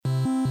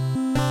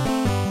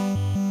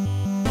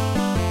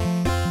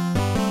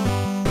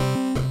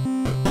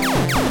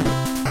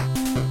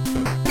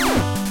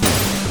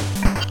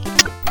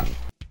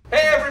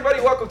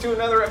to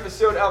another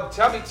episode of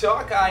Tubby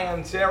Talk. I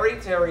am Terry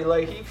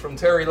Leahy from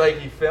Terry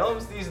Leahy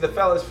Films. These are the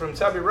fellas from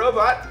Tubby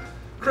Robot,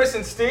 Chris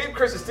and Steve.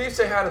 Chris and Steve,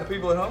 say hi to the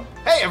people at home.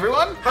 Hey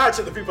everyone! Hi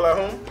to the people at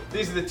home.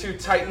 These are the two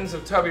titans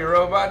of Tubby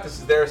Robot. This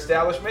is their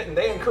establishment, and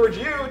they encourage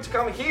you to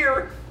come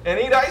here and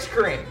eat ice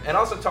cream, and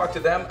also talk to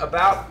them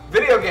about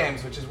video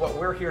games, which is what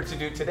we're here to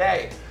do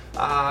today.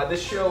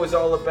 This show is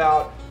all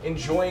about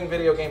enjoying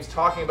video games,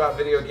 talking about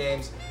video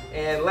games,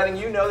 and letting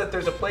you know that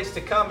there's a place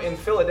to come in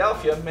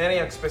Philadelphia,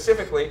 Maniac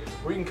specifically,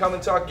 where you can come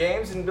and talk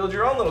games and build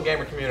your own little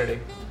gamer community.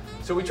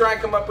 So we try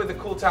and come up with a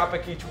cool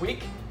topic each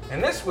week,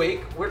 and this week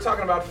we're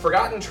talking about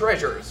Forgotten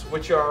Treasures,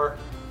 which are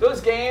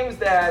those games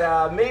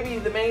that maybe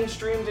the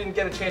mainstream didn't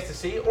get a chance to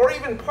see, or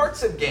even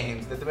parts of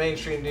games that the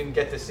mainstream didn't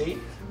get to see,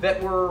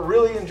 that were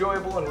really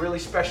enjoyable and really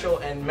special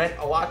and meant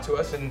a lot to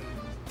us, and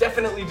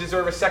definitely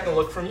deserve a second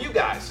look from you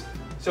guys.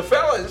 So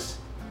fellas,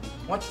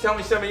 why don't you tell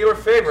me some of your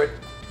favorite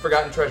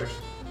Forgotten Treasures?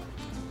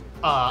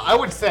 I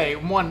would say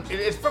one,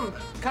 it's from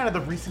kind of the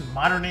recent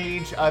modern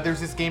age.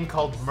 There's this game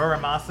called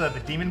Muramasa,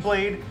 the Demon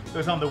Blade. It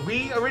was on the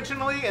Wii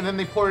originally, and then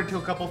they ported it to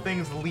a couple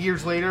things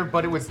years later,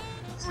 but it was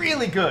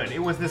really good. It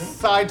was this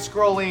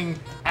side-scrolling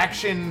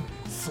action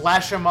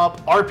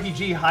slash-em-up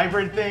RPG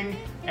hybrid thing,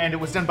 and it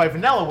was done by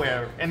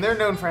Vanillaware, and they're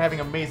known for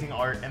having amazing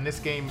art, and this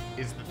game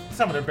is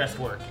some of their best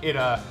work. It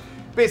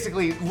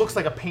basically looks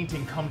like a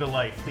painting come to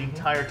life the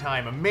entire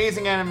time.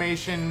 Amazing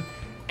animation.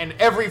 And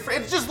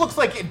it just looks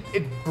like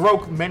it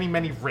broke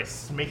many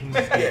wrists making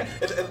this game.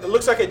 Yeah, it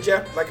looks like a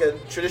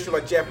traditional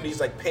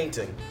Japanese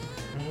painting,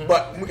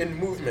 but in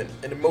movement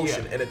and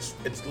emotion, and it's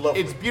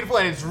lovely. It's beautiful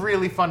and it's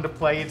really fun to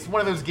play. It's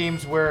one of those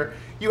games where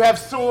you have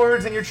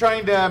swords and you're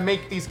trying to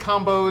make these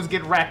combos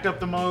get racked up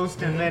the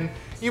most, and then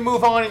you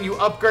move on and you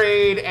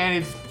upgrade, and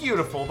it's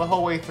beautiful the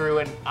whole way through.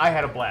 And I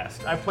had a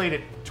blast. I played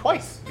it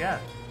twice. Yeah.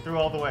 Through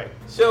all the way.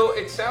 So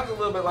it sounds a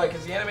little bit like,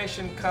 is the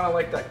animation kind of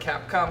like that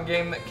Capcom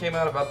game that came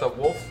out about the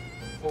wolf?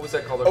 What was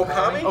that called?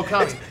 Okami?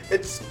 Okami.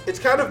 It's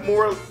kind of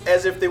more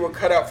as if they were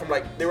cut out from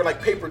they were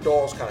like paper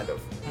dolls kind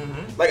of.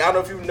 Like, I don't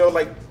know if you know,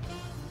 have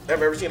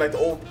ever seen the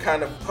old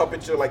kind of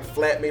puppets are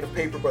flat made of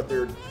paper, but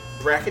they're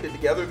bracketed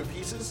together, the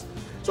pieces.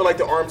 So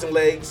the arms and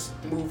legs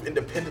move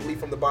independently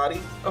from the body.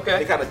 Okay.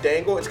 They kind of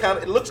dangle.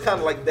 It looks kind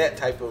of like that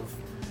type of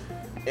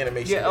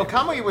animation. Yeah,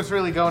 Okami was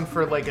really going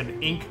for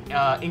an ink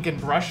and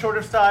brush sort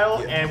of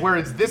style, and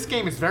whereas this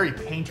game is very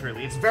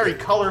painterly. It's very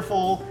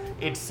colorful.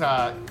 It's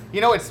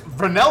it's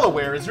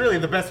Vanillaware is really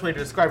the best way to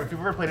describe it. If you've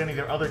ever played any of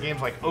their other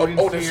games like Odin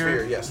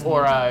Sphere, yes,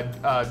 or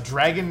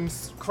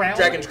Dragon's Crown.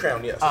 Dragon's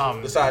Crown, yes.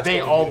 They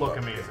all look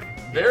amazing.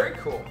 Very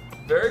cool.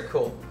 Very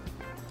cool.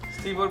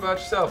 Steve, what about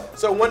yourself?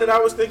 So one that I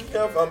was thinking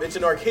of, it's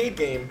an arcade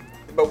game,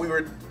 but we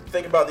were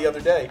thinking about the other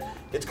day.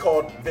 It's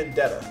called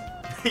Vendetta.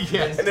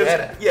 Yes. And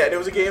it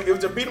was a game. It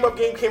was a beat 'em up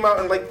game. Came out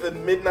in the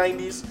mid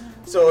 '90s,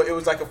 so it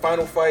was like a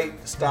Final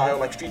Fight style,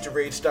 like Streets of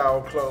Rage style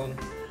clone.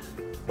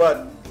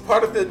 But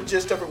part of the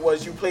gist of it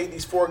was you played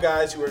these four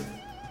guys who were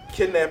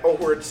kidnapped,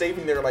 who were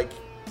saving their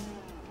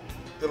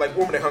the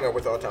woman they hung out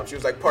with all the time. She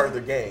was part of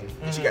their gang.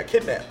 And she got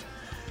kidnapped,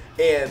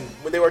 and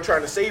when they were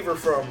trying to save her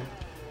from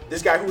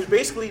this guy who was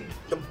basically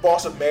the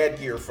boss of Mad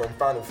Gear from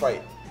Final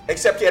Fight.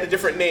 Except he had a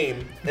different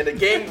name, and the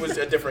game was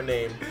a different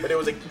name, but it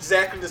was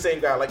exactly the same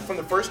guy. From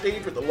the first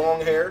stage with the long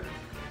hair,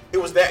 it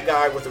was that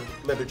guy with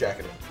a leather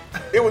jacket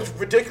on. It was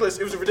ridiculous.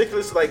 It was a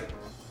ridiculous,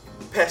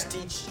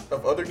 pastiche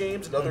of other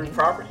games and other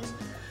properties.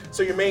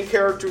 So your main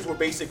characters were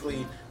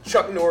basically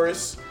Chuck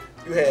Norris,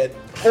 you had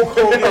Hulk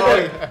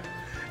Hogan,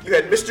 you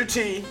had Mr.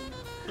 T.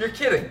 You're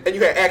kidding. And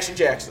you had Action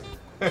Jackson.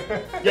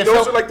 Yeah,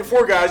 those are the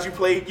four guys you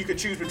played. You could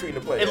choose between the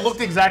players. It looked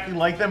exactly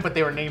like them, but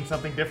they were named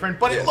something different.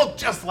 But it looked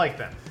just like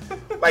them.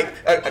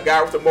 A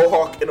guy with a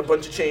mohawk and a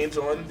bunch of chains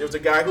on. There was a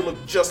guy who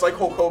looked just like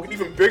Hulk Hogan,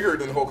 even bigger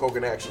than Hulk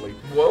Hogan actually.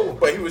 Whoa!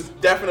 But he was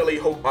definitely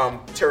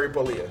Terry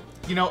Bollea.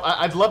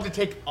 I'd love to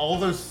take all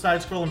those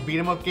side-scrolling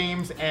beat-em-up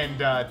games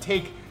and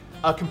take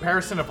a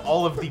comparison of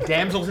all of the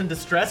damsels in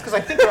distress, because I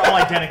think they're all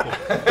identical.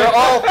 They're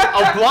all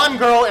a blonde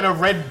girl in a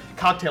red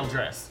cocktail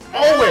dress.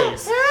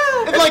 Always.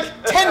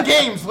 It's 10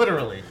 games,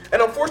 literally.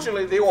 And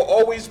unfortunately, they were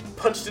always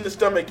punched in the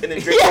stomach and then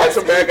drink like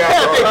some bad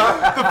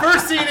guys. The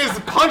first scene is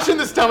punch in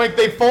the stomach,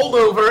 they fold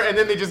over, and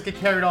then they just get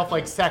carried off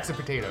like sacks of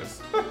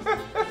potatoes.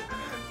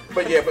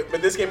 But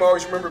this game I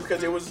always remember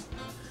because it was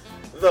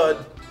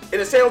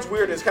and it sounds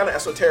weird, it's kind of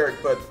esoteric,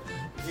 but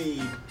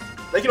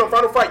in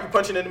Final Fight, you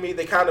punch an enemy,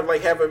 they kind of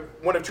have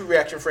one or two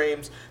reaction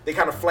frames, they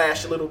kind of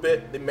flash a little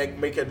bit, they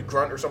make a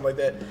grunt or something like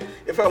that.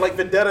 It felt like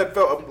Vendetta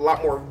felt a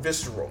lot more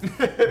visceral.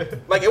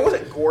 It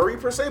wasn't gory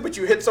per se, but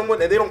you hit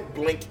someone and they don't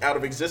blink out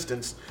of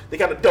existence. They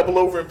kind of double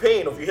over in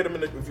pain, or if you hit them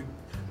if you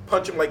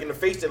punch them in the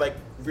face, they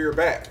veer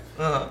back.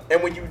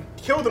 And when you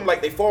kill them,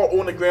 they fall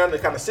on the ground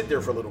and kind of sit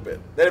there for a little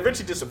bit. They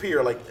eventually disappear,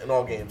 in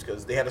all games,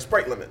 because they had a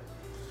sprite limit.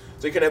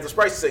 So you couldn't have the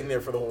sprites sitting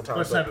there for the whole time.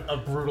 It's not a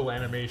brutal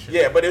animation.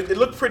 Yeah, but it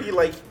looked pretty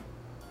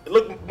it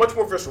looked much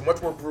more visceral,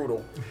 much more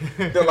brutal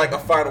than a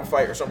Final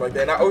Fight or something like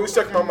that. And I always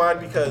stuck in my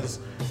mind because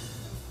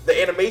the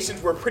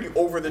animations were pretty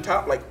over the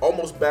top,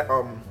 almost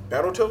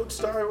Battletoads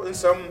style in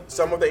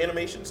some of the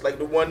animations.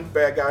 The one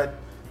bad guy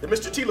the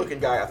Mr. T looking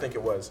guy, I think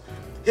it was.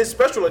 His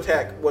special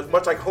attack was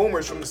much like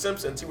Homer's from The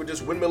Simpsons. He would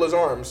just windmill his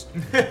arms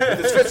with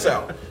his fists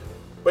out.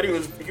 But he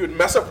would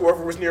mess up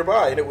whoever was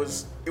nearby, and it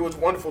was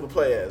wonderful to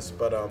play as.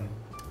 But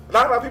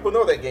not a lot of people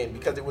know that game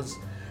because it was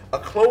a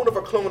clone of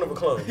a clone of a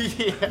clone.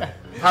 Yeah.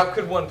 How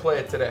could one play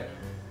it today?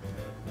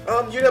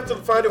 You'd have to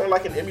find it on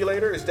like an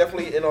emulator. It's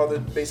definitely in all the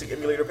basic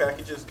emulator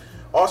packages.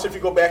 Also, if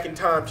you go back in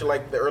time to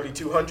like the early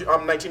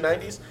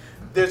 1990s,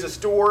 there's a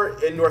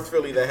store in North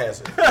Philly that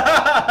has it.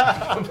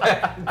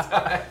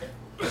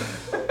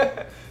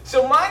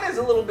 So mine is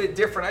a little bit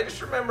different. I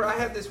just remember I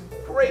had this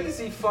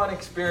crazy fun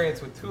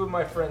experience with two of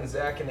my friends,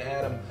 Zach and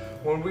Adam,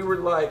 when we were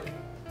like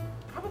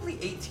probably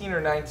 18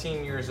 or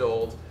 19 years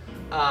old.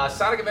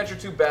 Sonic Adventure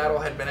 2 Battle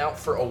had been out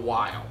for a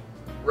while,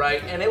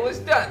 right? And it was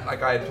done.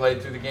 Like I had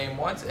played through the game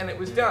once and it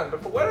was done.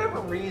 But for whatever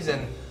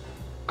reason,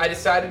 I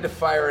decided to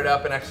fire it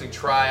up and actually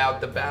try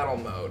out the battle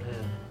mode.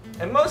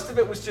 And most of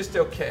it was just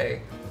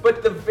okay.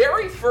 But the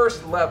very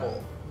first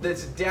level,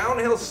 this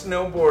downhill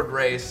snowboard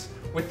race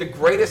with the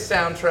greatest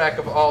soundtrack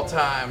of all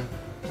time,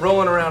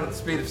 rolling around at the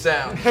speed of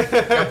sound.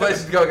 Got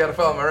places to go, gotta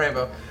follow my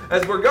rainbow.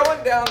 As we're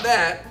going down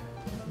that,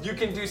 you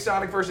can do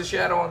Sonic vs.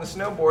 Shadow on the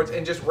snowboards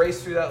and just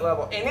race through that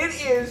level. And it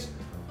is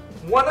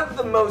one of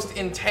the most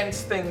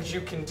intense things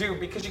you can do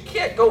because you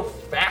can't go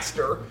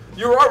faster.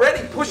 You're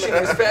already pushing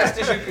as fast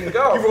as you can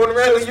go. You're going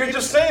around so the you're speed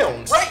just of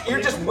sound. Right, you're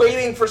just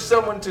waiting for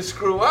someone to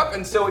screw up,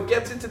 and so it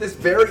gets into this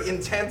very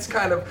intense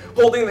kind of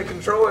holding the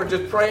controller,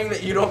 just praying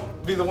that you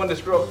don't be the one to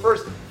screw up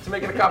first to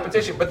make it a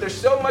competition. But there's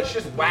so much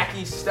just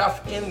wacky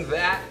stuff in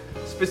that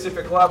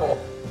specific level.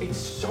 It's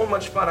so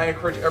much fun. I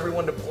encourage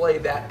everyone to play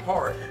that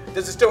part.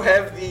 Does it still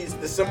have the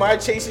semi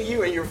chasing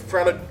you and you're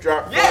trying to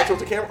drop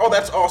towards the camera? Oh,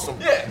 that's awesome.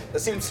 Yeah. That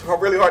seems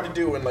really hard to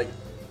do in like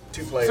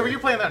 2 players. So were you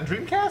playing that on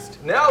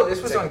Dreamcast? No, this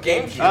was on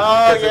GameCube.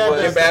 Oh, because yeah. it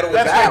was the Battle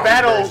That's right.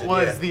 Battle version,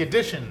 was yeah. the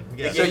edition.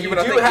 Yeah. So you GameCube,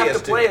 I do think have to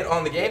PS2. play it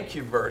on the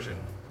GameCube version.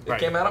 It Right.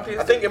 came out on PS2?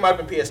 I think it might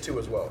have been PS2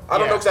 as well. I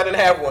don't Yeah. know because I didn't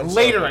have one. so-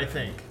 Later, I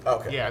think.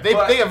 Okay. Yeah,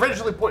 But- they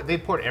eventually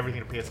port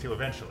everything to PS2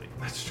 eventually.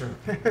 That's true.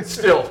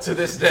 Still, to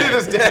this day. To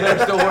this day. They're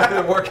still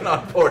working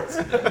on ports.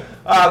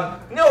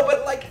 No,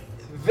 but like,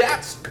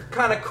 that's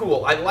kind of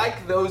cool. I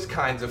like those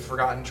kinds of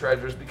forgotten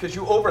treasures because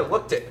you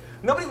overlooked it.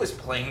 Nobody was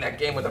playing that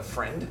game with a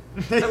friend.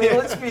 I mean,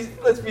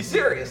 let's be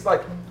serious.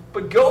 Like,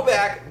 but go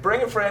back,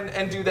 bring a friend,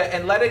 and do that,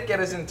 and let it get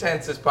as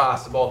intense as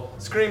possible.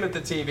 Scream at the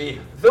TV.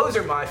 Those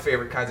are my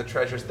favorite kinds of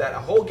treasures. That a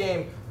whole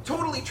game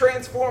totally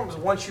transforms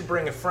once you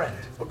bring a friend.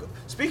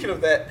 Speaking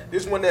of that,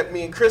 there's one that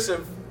me and Chris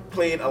have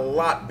played a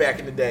lot back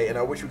in the day, and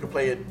I wish we could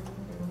play it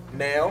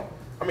now.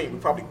 I mean, we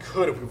probably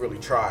could if we really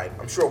tried.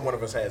 I'm sure one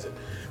of us has it.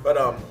 But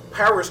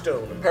Power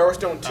Stone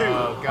 2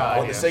 Oh, God,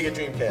 on the Sega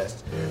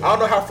Dreamcast. I don't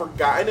know how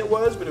forgotten it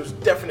was, but it was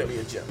definitely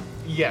a gem.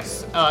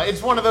 Yes,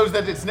 it's one of those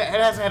that it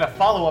hasn't had a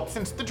follow-up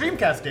since the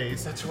Dreamcast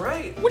days, That's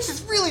right. which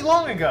is really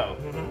long ago.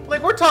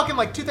 Like, we're talking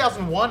like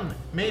 2001,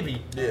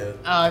 maybe.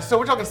 Yeah. So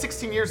we're talking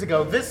 16 years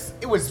ago.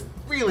 It was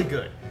really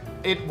good.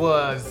 It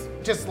was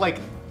just like,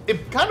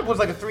 it kind of was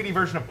like a 3D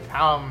version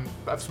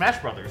of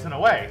Smash Brothers in a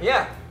way.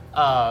 Yeah.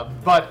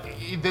 But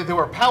there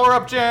were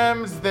power-up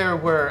gems. There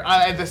were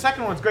and the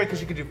second one was great because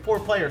you could do 4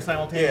 players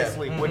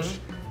simultaneously, which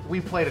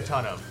we played a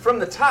ton of. From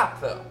the top,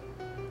 though.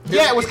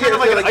 Yeah, it was kind of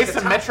like an like the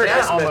isometric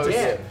top down, almost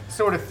yeah.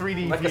 sort of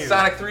 3D Like view. a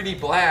Sonic 3D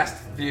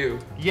Blast view.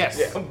 Yes,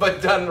 Yeah.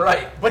 But done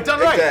right. but done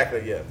right.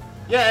 Exactly, yeah.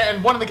 Yeah,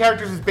 and one of the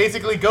characters is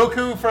basically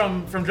Goku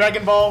from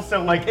Dragon Ball.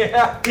 So like,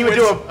 Yeah. he would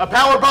do a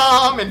power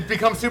bomb and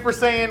become Super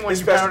Saiyan when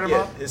you powered him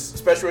up. His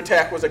special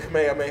attack was a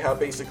Kamehameha,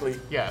 basically.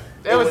 Yeah, It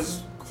that was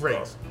was great.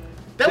 awesome.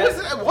 That It's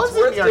was worth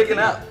in the digging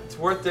arcade. up. It's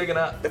worth digging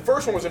up. The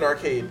first one was an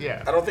arcade.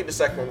 Yeah. I don't think the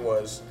second one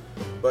was,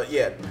 but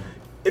yeah.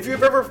 If you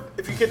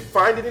could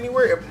find it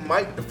anywhere,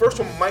 the first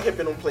one might have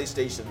been on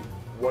PlayStation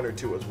 1 or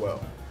 2 as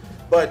well.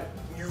 But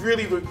you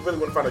really want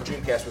to find a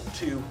Dreamcast with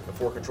 2 and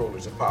 4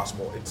 controllers if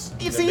possible. It's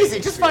It's an easy.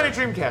 amazing Just find a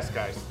experience. Dreamcast,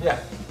 guys. Yeah.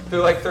 They're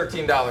like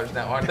 $13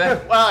 now, aren't they?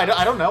 Well,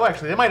 I don't know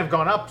actually. They might have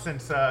gone up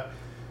since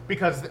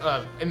because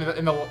in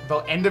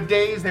the end of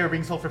days they were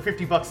being sold for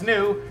 $50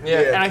 new. Yeah.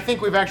 And I think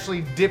we've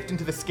actually dipped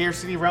into the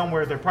scarcity realm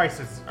where their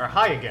prices are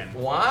high again.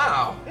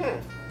 Wow.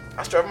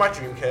 I still have my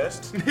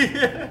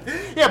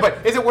Dreamcast. Yeah, but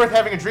is it worth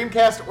having a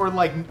Dreamcast or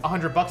like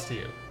 $100 to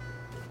you?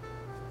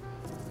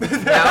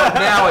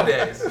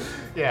 Nowadays.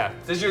 Yeah.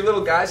 Does your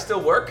little guy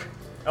still work?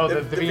 Oh,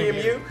 The the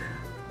VMU,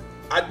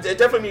 it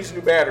definitely needs a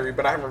new battery,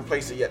 but I haven't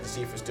replaced it yet to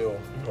see if it still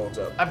holds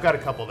up. I've got a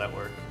couple that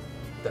work.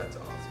 That's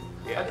awesome.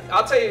 Yeah.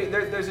 I'll tell you,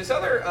 there's this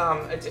other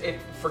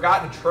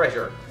forgotten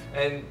treasure.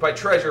 And by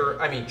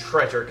treasure, I mean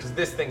treasure, because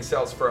this thing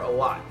sells for a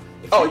lot.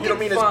 If Oh, you can don't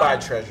mean it's find- buy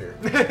treasure.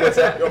 What's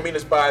that? You don't mean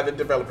it's buy the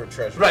developer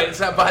treasure. Right, it's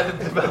not by the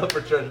developer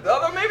treasure.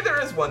 Although maybe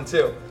there is one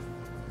too.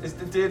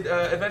 Did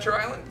Adventure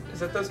Island? Is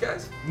that those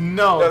guys?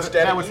 No, That's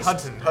that was East?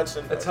 Hudson.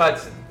 Hudson. That's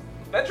Hudson.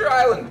 Adventure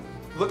Island.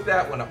 Look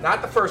that one up.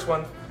 Not the first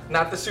one,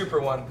 not the super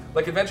one.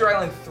 Like Adventure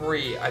Island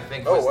 3, I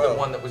think, was Oh, wow. the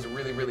one that was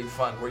really, really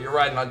fun, where you're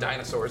riding on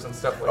dinosaurs and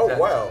stuff like Oh, that.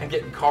 wow. And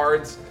getting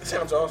cards. That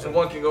sounds And awesome.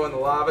 one can go in the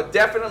lava.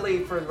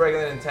 Definitely for the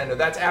regular Nintendo.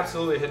 That's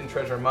absolutely a hidden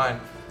treasure of mine.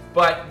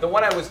 But the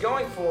one I was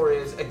going for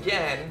is,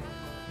 again,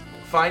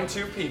 find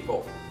 2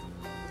 people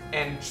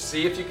and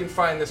see if you can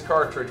find this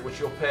cartridge, which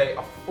you'll pay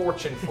a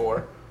fortune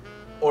for,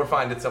 or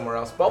find it somewhere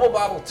else.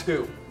 Bobble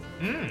 2.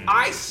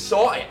 I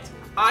saw it.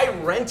 I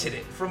rented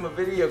it from a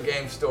video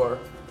game store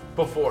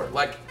before,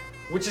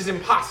 which is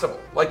impossible.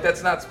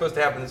 That's not supposed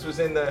to happen. This was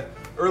in the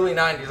early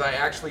 90s. I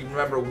actually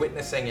remember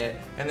witnessing it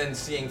and then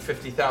seeing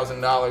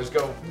 $50,000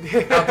 go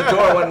out the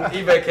door when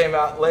eBay came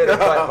out later.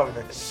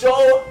 But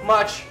so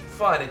much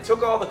fun. It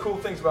took all the cool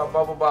things about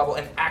Bobble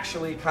and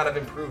actually kind of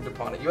improved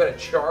upon it. You had a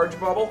charge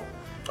bubble.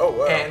 Oh,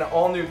 wow. And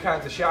all new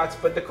kinds of shots.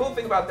 But the cool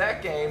thing about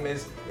that game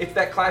is it's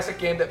that classic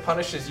game that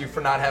punishes you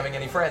for not having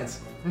any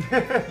friends.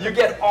 You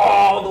get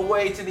all the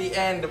way to the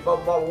end of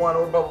Bubble 1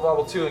 or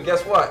Bubble 2, and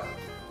guess what?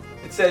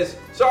 It says,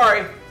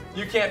 sorry,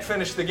 you can't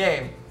finish the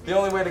game. The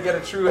only way to get a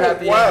true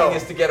happy ending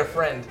is to get a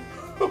friend.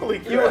 Holy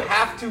crap. You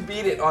have to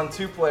beat it on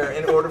 2-player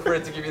in order for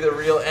it to give you the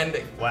real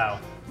ending. Wow.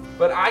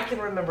 But I can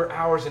remember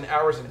hours and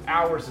hours and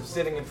hours of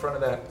sitting in front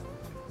of that.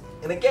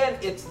 And again,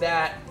 it's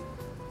that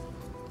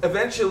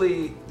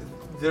eventually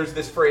there's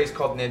this phrase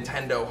called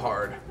Nintendo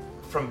hard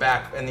from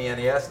back in the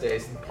NES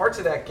days. And parts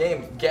of that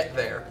game get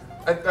there.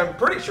 I'm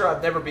pretty sure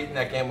I've never beaten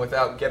that game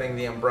without getting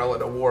the umbrella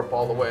to warp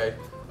all the way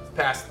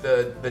past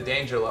the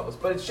danger levels.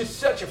 But it's just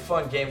such a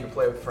fun game to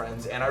play with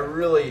friends, and I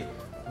really,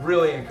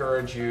 really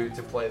encourage you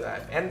to play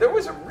that. And there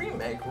was a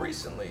remake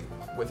recently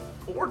with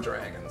 4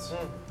 dragons.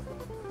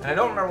 And I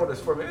don't remember what it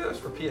was for. Maybe that was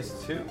for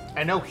PS2.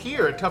 I know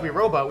here at Tubby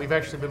Robot, we've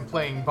actually been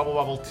playing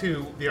Bubble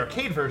 2, the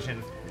arcade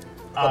version,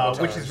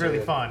 which is really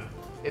fun.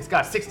 It's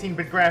got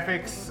 16-bit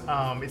graphics.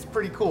 It's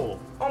pretty cool.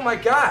 Oh my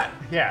god.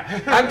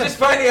 Yeah. I'm just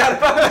finding out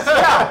about this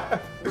now.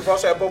 We've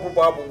also had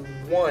Bobble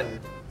 1,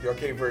 the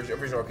arcade version,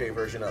 original arcade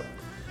version up,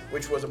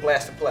 which was a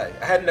blast to play.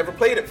 I had never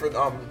played it for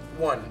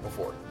 1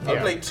 before. I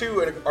played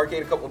 2 at an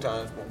arcade a couple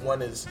times, but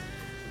 1 is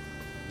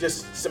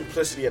just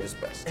simplicity at its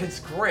best. It's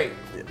great.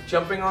 Yeah.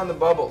 Jumping on the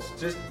bubbles.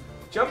 Just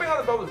jumping on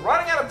the bubbles,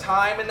 running out of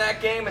time in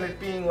that game, and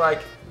it being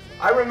like,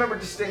 I remember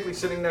distinctly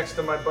sitting next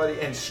to my buddy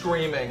and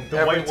screaming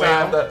every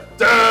time the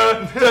da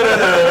da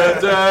da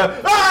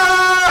da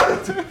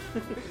ah!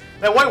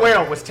 That white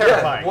whale was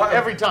terrifying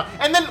every time.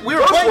 And then we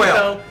were playing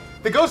though,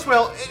 the ghost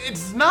whale,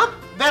 it's not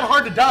that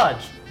hard to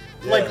dodge.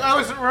 Yeah. I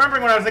was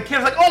remembering when I was a kid,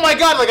 I was like, oh my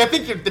god, I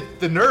think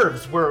the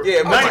nerves were...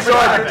 Yeah,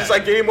 you're just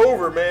like, game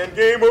over, man,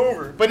 game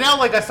over. But now,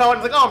 I saw it,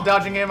 I was like, oh, I'm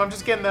dodging him, I'm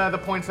just getting the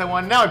points I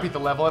want. Now I beat the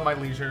level at my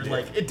leisure.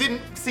 Yeah. It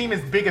didn't seem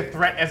as big a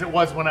threat as it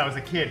was when I was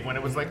a kid, when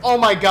it was like, oh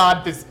my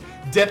god, this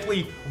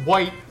deathly,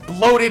 white,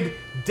 bloated,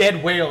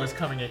 dead whale is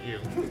coming at you.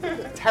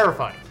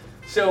 Terrifying.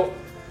 So,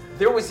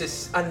 there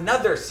was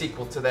another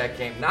sequel to that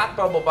game, not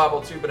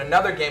Bubble 2, but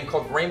another game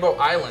called Rainbow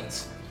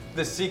Islands,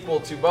 the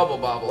sequel to Bubble.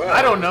 Wow,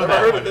 I don't know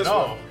that one at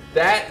all.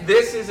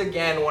 This is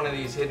again one of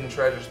these hidden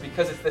treasures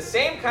because it's the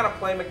same kind of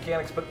play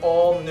mechanics but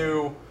all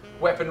new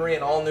weaponry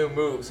and all new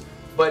moves.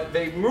 But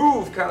they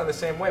move kind of the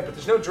same way, but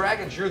there's no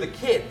dragons, you're the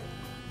kid.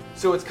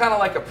 So it's kind of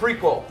like a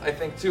prequel, I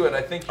think, to it.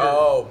 I think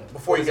you're...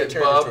 before you get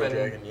turned into a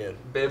dragon, yeah.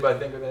 Bib, I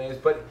think are the names.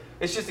 But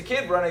it's just a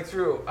kid running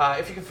through.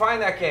 If you can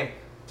find that game,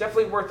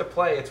 definitely worth the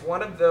play. It's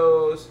one of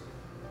those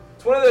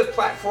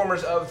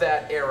platformers of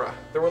that era.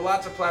 There were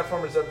lots of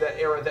platformers of that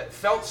era that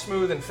felt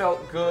smooth and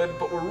felt good,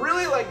 but were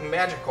really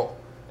magical.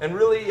 And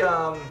really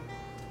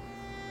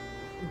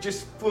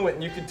just fluent,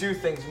 and you could do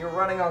things, and you're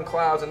running on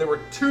clouds, and there were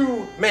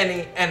too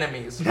many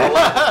enemies.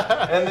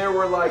 And there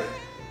were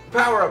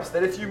power-ups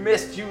that if you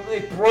missed,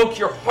 it broke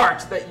your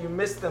heart that you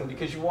missed them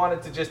because you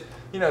wanted to just,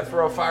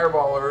 throw a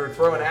fireball or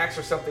throw an axe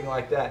or something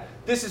like that.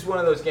 This is one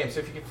of those games, so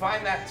if you can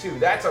find that too,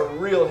 that's a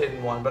real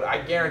hidden one, but I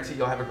guarantee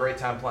you'll have a great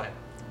time playing.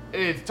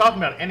 It's talking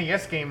about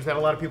NES games that a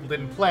lot of people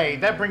didn't play.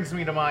 That brings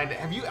me to mind,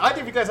 have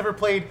either of you guys ever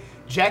played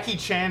Jackie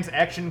Chan's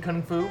Action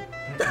Kung Fu? No,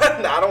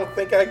 I don't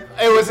think I...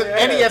 It was an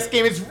NES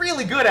game. It's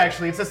really good,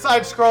 actually. It's a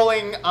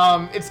side-scrolling,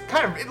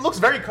 it looks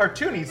very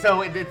cartoony,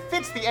 so it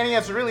fits the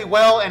NES really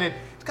well, and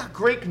it's got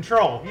great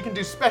control. You can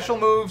do special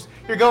moves.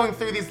 You're going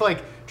through these,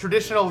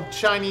 traditional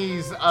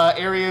Chinese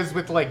areas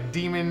with,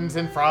 demons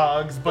and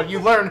frogs, but you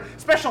learn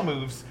special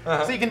moves.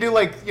 Uh-huh. So you can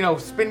do,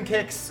 spin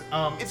kicks.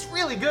 It's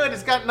really good.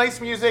 It's got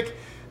nice music.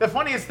 The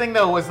funniest thing,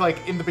 though, was,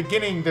 in the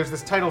beginning, there's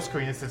this title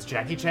screen that says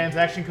Jackie Chan's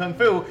Action Kung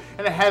Fu,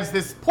 and it has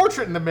this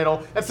portrait in the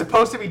middle that's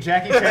supposed to be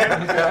Jackie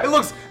Chan. It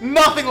looks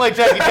nothing like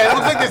Jackie Chan. It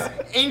looks like this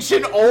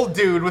ancient old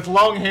dude with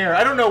long hair.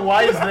 I don't know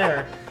why he's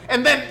there.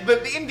 And then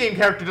the in-game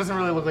character doesn't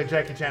really look like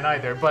Jackie Chan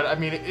either, but,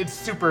 it's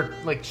super,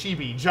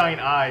 chibi,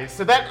 giant eyes.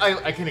 So that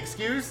I can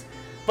excuse.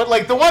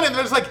 But, the one in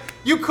there's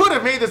you could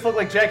have made this look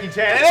like Jackie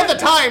Chan. And at the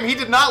time, he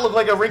did not look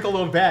like a wrinkled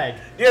old bag.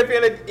 Do you have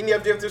any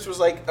idea if this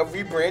was, a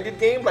rebranded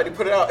game? They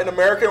put it out in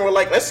America and were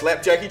like, let's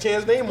slap Jackie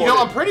Chan's name on it.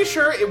 I'm pretty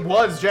sure it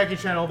was Jackie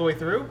Chan all the way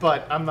through,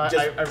 but I'm not,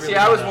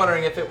 I was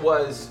wondering if it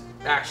was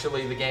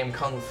actually the game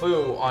Kung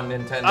Fu on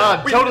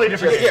Nintendo. Totally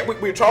different game. Yeah, we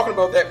were talking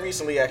about that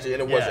recently, actually,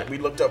 and it wasn't. We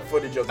looked up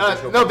footage of the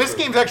original No, this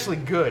game's actually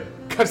good.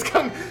 Because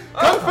Kung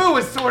Fu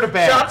was sort of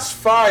bad. Shots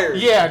fired.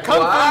 Yeah, Kung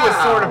Fu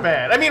was sort of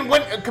bad.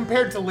 When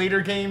compared to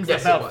later games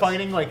about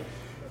fighting,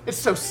 it's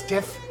so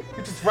stiff.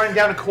 You're just running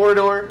down a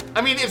corridor.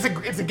 I mean, it's a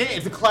game.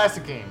 It's a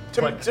classic game.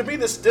 To me,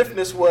 the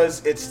stiffness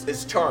was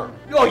its charm.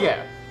 Oh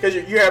yeah. Because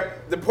you have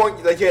the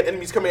point, like you had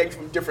enemies coming at you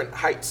from different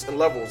heights and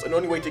levels, and the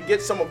only way to get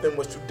some of them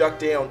was to duck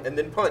down and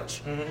then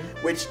punch,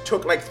 which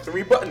took like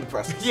 3 button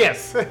presses.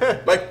 Yes.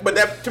 But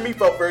that to me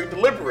felt very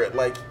deliberate.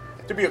 Like,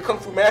 to be a kung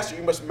fu master,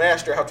 you must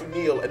master how to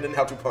kneel and then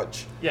how to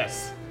punch.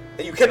 Yes.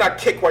 And you cannot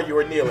kick while you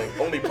are kneeling,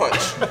 only punch.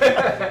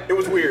 It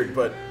was weird,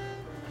 but...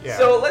 Yeah.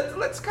 So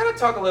let's kind of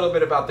talk a little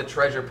bit about the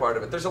treasure part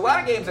of it. There's a lot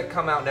of games that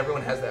come out and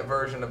everyone has that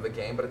version of the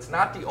game, but it's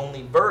not the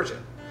only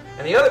version.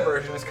 And the other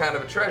version is kind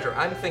of a treasure.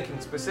 I'm thinking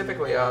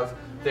specifically of,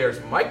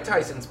 there's Mike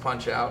Tyson's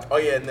Punch-Out. Oh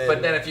yeah, and then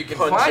but then if you can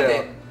find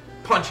it,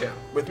 Punch-Out.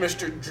 With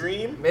Mr.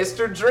 Dream?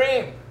 Mr.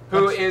 Dream,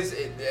 who is,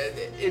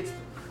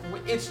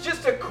 it's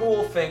just a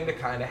cool thing to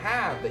kind of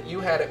have, that you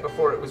had it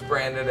before it was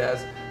branded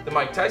as the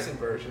Mike Tyson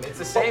version. It's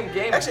the same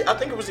game. Actually, I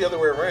think it was the other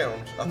way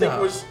around. I think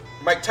it was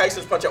Mike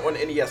Tyson's Punch-Out on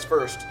the NES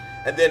first,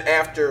 and then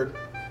after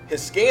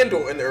his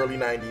scandal in the early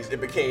 90s,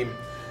 it became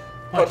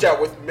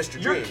Punch-Out with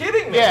Mr. Dream. You're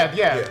kidding me. Yeah.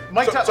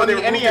 So they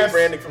removed the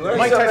branding from the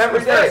Mike NES. Tyson Every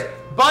was day. first,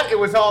 but it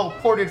was all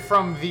ported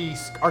from the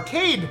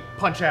arcade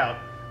Punch-Out,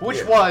 which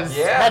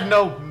Yeah. had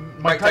no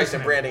Mike Tyson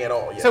in it. branding at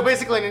all. Yeah. So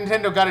basically,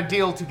 Nintendo got a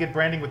deal to get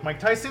branding with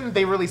Mike Tyson.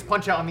 They released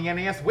Punch-Out on the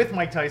NES with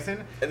Mike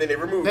Tyson. And then they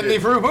removed Then it.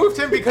 they've removed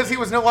him because he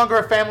was no longer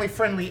a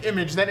family-friendly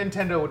image that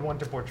Nintendo would want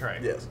to portray.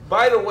 Yes.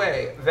 By the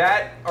way,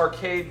 that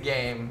arcade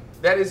game,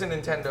 that is a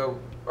Nintendo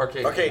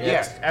arcade game.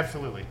 Yes,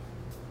 absolutely.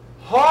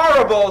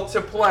 Horrible to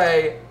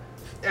play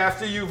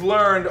after you've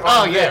learned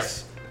on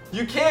this.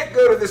 You can't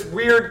go to this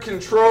weird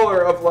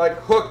controller of like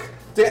hook.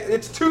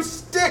 It's 2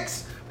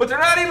 sticks, but they're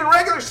not even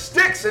regular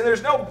sticks, and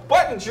there's no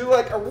buttons. You're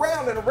like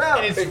around and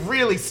around. And it's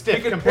really stiff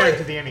you can compared play,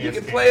 to the NES. You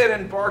can game. play it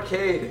in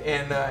Barcade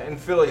in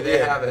Philly. They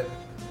have it.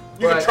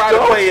 You can But try to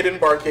don't- play it in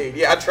Barcade.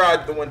 Yeah, I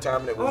tried the one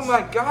time and it was... Oh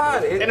my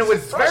god! And it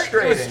was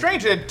frustrating. It was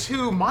strange. It had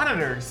 2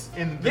 monitors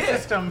in the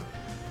system,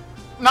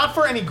 not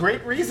for any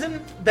great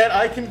reason that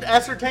I can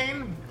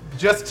ascertain,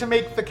 just to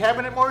make the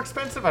cabinet more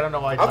expensive. I don't know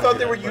why. I thought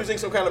they were using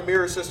some kind of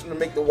mirror system to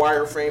make the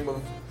wireframe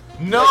of...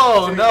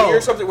 No. Or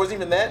something. It wasn't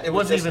even that. It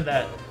wasn't even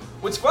that.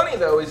 What's funny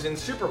though is in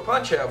Super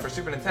Punch-Out for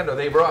Super Nintendo,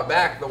 they brought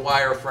back the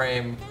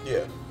wireframe Yeah.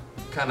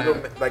 kind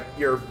of Like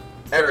your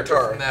character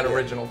avatar from that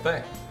original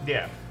thing,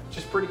 Yeah. which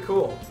is pretty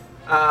cool.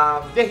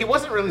 Yeah, he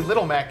wasn't really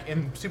Little Mac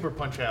in Super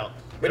Punch-Out.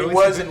 But At he least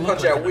was in didn't look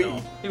Punch-Out like him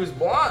at Wii. all. He was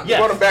blonde. Yeah.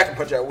 They brought him back in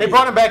Punch-Out Wii. They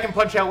brought him back in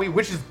Punch-Out Wii,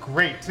 which is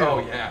great too. Oh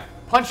yeah.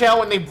 Punch-Out,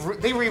 when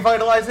they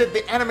revitalized it,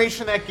 the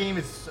animation of that game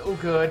is so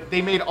good.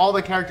 They made all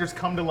the characters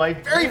come to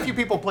life. Very few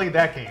people played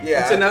that game.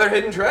 Yeah. It's another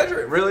hidden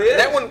treasure. It really is.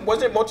 That one,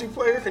 wasn't it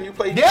multiplayer? Can you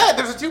play... Yeah,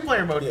 there's a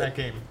 2-player mode in that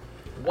game.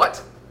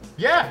 What?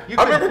 Yeah, you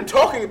I could- remember him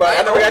talking about it.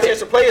 I never got a chance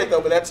to play it though,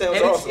 but that sounds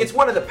And awesome. it's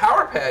one of the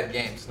Power Pad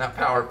games, not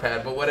Power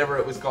Pad, but whatever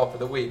it was called for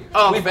the Wii.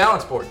 Oh. Wii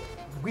Balance Board.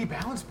 Wii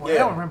Balance Board. Yeah. I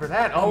don't remember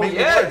that. Oh maybe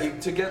yeah, it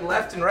was. to get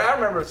left and right. I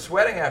remember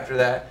sweating after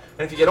that.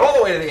 And if you get all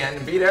the way to the end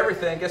and beat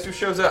everything, guess who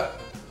shows up?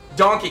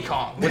 Donkey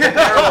Kong with a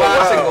pair of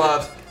boxing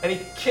gloves, and he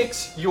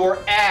kicks your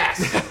ass.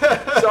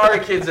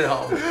 Sorry, kids at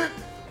home,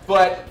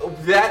 but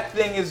that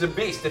thing is a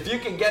beast. If you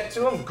can get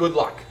to him, good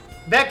luck.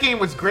 That game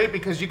was great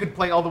because you could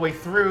play all the way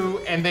through,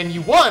 and then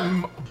you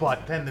won.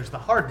 But then there's the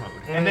hard mode,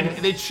 and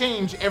then they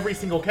change every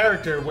single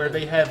character where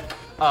they have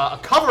a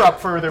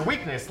cover-up for their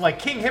weakness. Like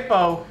King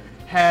Hippo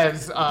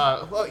has,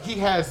 he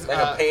has like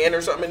a pan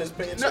or something in his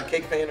pants, a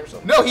cake pan or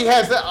something. No, he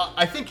has.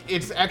 I think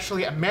it's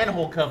actually a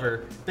manhole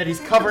cover that he's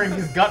covering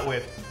his gut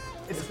with.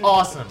 It's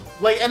awesome.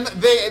 Like, and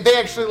they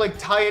actually like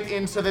tie it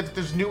in so that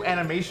there's new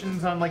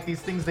animations on like these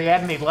things they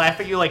add, and they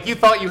laugh at you like you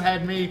thought you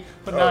had me,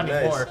 but not nice.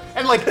 anymore.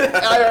 And like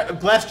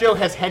Glass Joe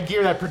has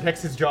headgear that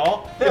protects his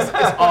jaw. It's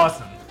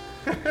awesome.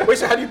 Wait,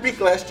 so how do you beat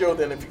Glass Joe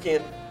then if you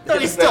can't? No,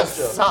 hit he the still Glass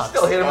Joe? sucks.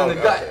 Still hit him in the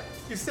Okay. gut.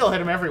 You still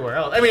hit him everywhere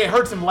else. I mean, it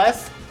hurts him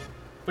less,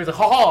 but he's like,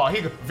 ha ha.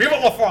 He goes, Viva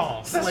la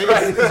France. Like,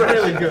 it's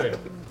really good.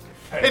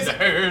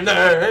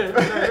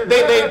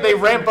 They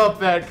ramp up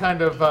that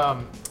kind of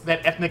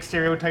that ethnic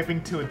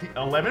stereotyping to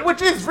 11,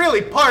 which is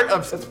really part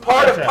of. It's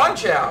part of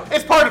Punch-Out.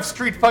 It's part of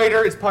Street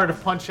Fighter. It's part of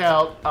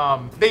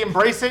Punch-Out. They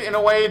embrace it in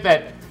a way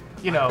that,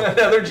 you know.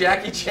 Another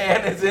Jackie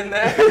Chan is in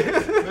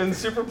there in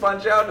Super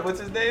Punch-Out. What's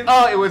his name?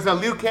 Oh, it was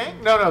Liu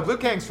Kang. No, Liu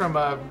Kang's from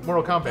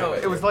Mortal Kombat. No,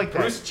 it was like that.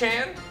 Bruce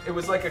Chan. It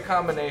was like a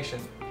combination,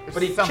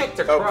 but he Some- kicked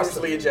Oh, across.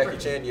 Bruce Lee and Jackie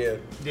Chan, yeah.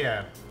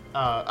 Yeah.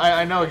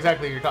 I know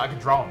exactly what you're talking. I can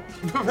draw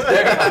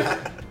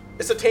him.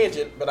 It's a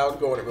tangent, but I'll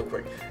go on it real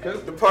quick.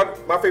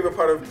 My favorite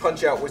part of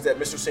Punch-Out was that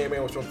Mr.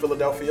 Sandman was from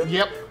Philadelphia.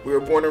 Yep. We were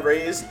born and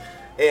raised,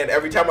 and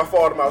every time I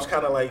fought him, I was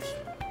kind of like,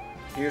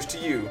 here's to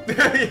you.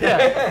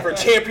 Yeah. For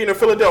champion of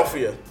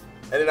Philadelphia.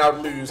 And then I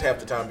would lose half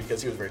the time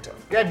because he was very tough.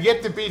 I've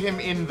yet to beat him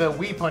in the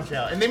Wii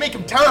Punch-Out, and they make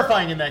him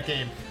terrifying in that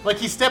game. Like,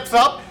 he steps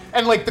up,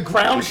 and like the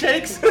ground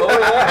shakes,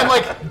 and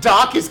like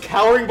Doc is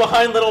cowering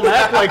behind Little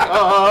Mac,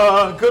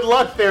 like, good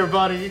luck there,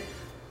 buddy.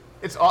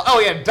 It's oh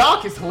yeah,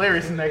 Doc is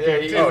hilarious in that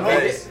game too. Oh,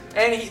 nice.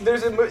 And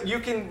you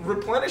can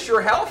replenish your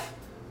health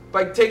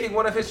by taking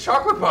one of his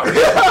chocolate bars.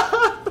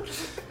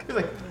 He's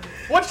like,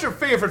 what's your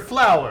favorite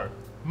flower?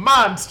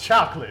 Mom's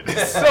chocolate.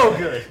 It's so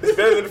good. It's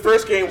better than the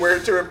first game where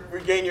to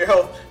regain your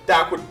health,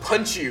 Doc would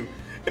punch you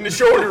in the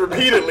shoulder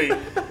repeatedly.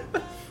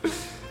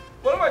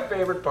 One of my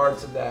favorite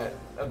parts of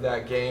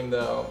that game,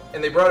 though,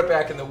 and they brought it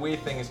back in the Wii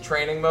thing, is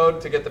training mode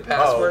to get the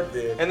password.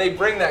 Yeah. And they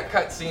bring that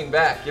cutscene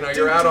back. You know,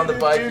 you're out on the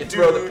bike, you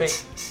throw the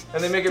pink,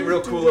 and they make it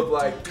real cool of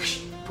like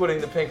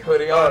putting the pink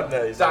hoodie on.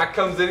 Nice. Doc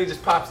comes in, he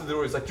just pops through the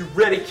door. He's like, "You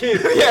ready,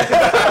 kid?"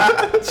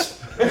 Yeah.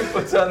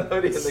 Puts on the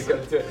hoodie and they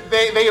go to it.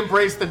 They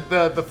embrace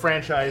the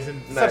franchise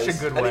in such a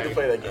good way. I need to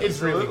play that game. It's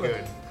really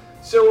good.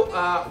 So,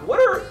 what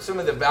are some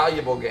of the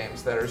valuable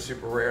games that are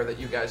super rare that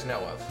you guys know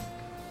of?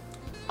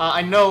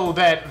 I know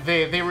that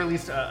they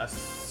released a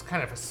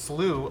kind of a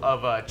slew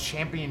of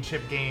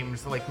championship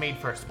games like made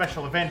for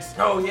special events.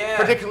 Oh yeah.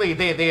 Particularly,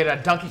 they had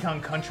a Donkey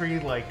Kong Country,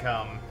 like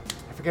I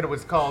forget what it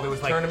was called. It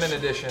was like Tournament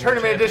Edition.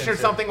 Tournament Edition or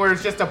something, where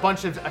it's just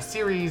a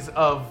series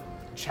of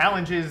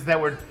challenges that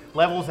were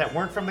levels that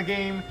weren't from the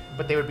game,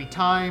 but they would be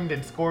timed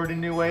and scored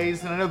in new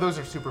ways. And I know those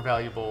are super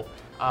valuable.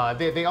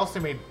 They also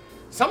made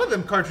some of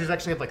them cartridges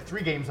actually had like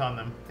 3 games on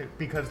them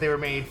because they were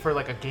made for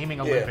like a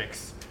gaming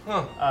Olympics.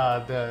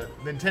 Huh. The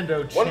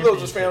Nintendo. One of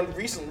those was found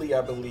recently,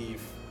 I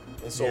believe,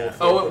 and sold. Yeah.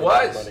 For Oh, it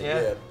was. money.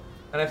 Yeah.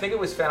 And I think it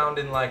was found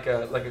in like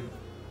a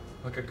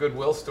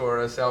Goodwill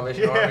store, a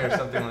Salvation Army or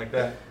something like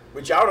that.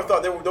 Which I would have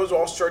thought those were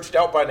all searched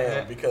out by now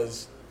Yeah.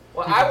 because.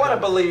 Well, I want to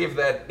believe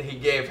that he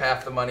gave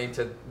half the money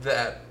to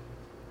that.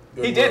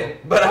 Goodwill. He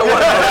didn't, but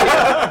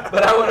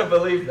I want to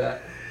believe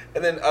that.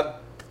 And then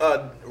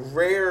a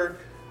rare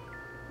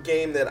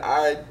game that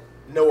I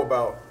know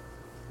about,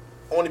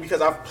 only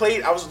because I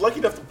was lucky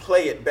enough to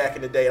play it back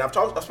in the day, and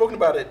I've spoken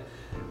about it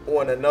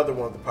on another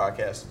one of the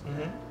podcast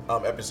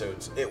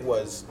episodes. It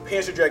was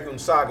Panzer Dragoon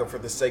Saga for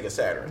the Sega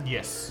Saturn.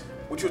 Yes.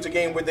 Which was a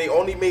game where they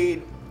only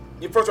made.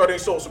 First of all, they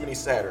sold so many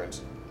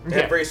Saturns. They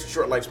had a very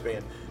short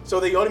lifespan. So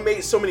they only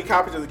made so many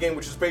copies of the game,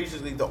 which is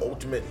basically the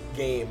ultimate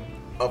game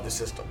of the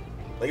system.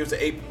 Like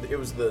it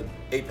was the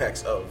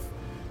apex of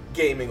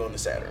gaming on the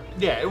Saturn.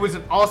 Yeah, it was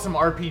an awesome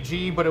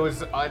RPG, but it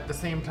was at the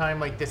same time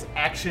like this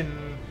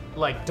action,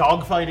 like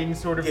dogfighting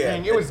sort of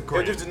thing. It was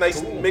great. It was a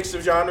nice mix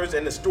of genres,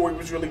 and the story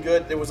was really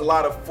good. There was a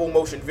lot of full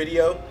motion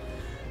video.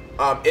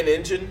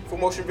 In-engine full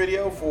motion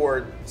video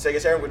for Sega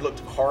Saturn would look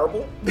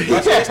horrible by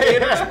today's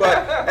standards, but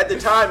at the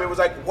time it was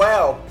like,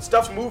 wow,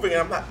 stuff's moving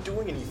and I'm not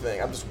doing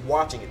anything. I'm just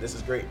watching it. This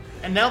is great.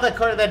 And now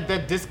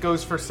that disc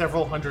goes for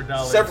several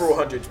 $100s. Several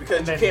hundreds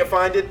because you can't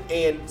find it,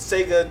 and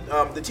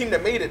Sega, the team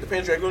that made it, the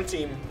Panzer Dragoon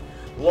team,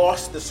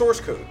 lost the source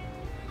code.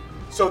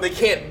 So they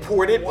can't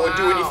port it or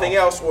do anything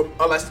else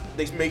unless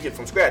they make it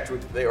from scratch,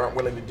 which they aren't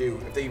willing to do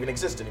if they even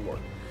exist anymore.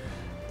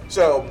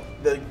 So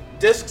the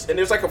discs, and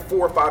there's like a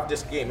 4 or 5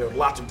 disc game. There are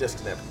lots of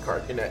discs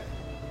in that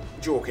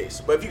jewel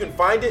case. But if you can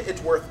find it,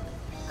 it's worth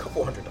a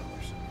couple $100.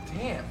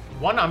 Damn.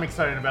 One I'm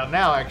excited about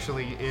now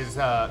actually is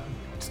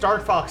Star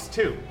Fox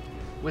 2.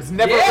 Was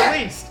never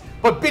released,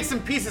 but bits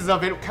and pieces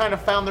of it kind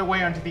of found their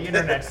way onto the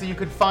internet, so you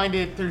could find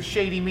it through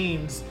shady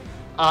means.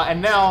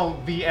 And now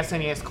the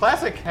SNES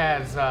Classic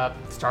has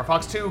Star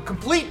Fox 2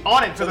 complete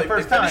on it for the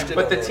first time.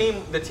 But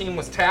the team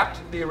was tapped.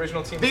 The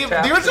original team. Was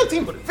The original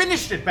team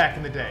finished it back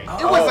in the day.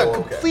 It was a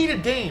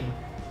completed game,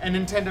 and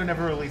Nintendo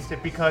never released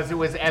it because it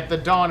was at the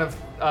dawn of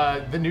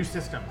the new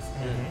systems,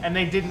 and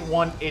they didn't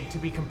want it to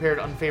be compared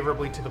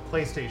unfavorably to the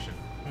PlayStation.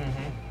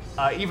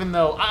 Even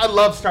though I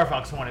love Star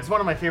Fox 1, it's one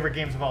of my favorite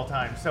games of all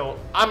time. So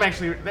I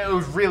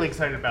was really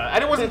excited about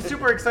it. I wasn't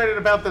super excited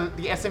about the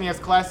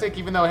SNES Classic,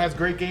 even though it has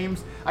great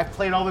games. I've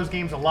played all those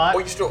games a lot. Oh,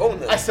 you still own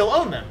them? I still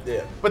own them.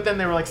 Yeah. But then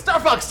they were like, Star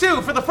Fox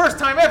 2 for the first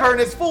time ever in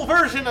its full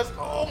version. I was,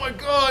 oh my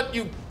god,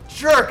 you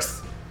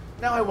jerks.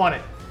 Now I want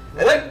it.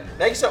 And then,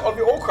 now you sell all of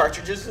your old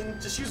cartridges and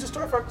just use the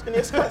Star Fox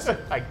NES Classic.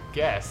 I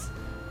guess.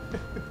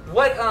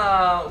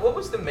 What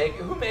was the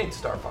who made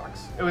Star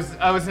Fox? It was a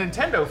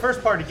Nintendo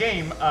first-party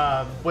game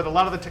with a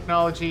lot of the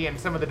technology and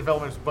some of the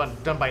development was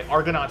done by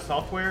Argonaut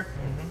Software.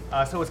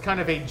 So it was kind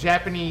of a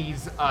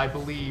Japanese, I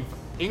believe,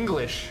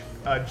 English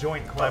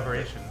joint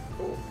collaboration.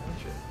 Cool.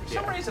 For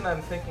some reason,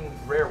 I'm thinking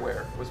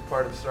Rareware was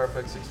part of Star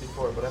Fox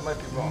 64, but I might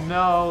be wrong.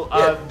 No.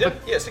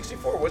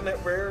 64 wasn't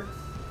that Rare?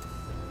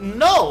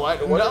 No,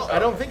 I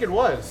don't think it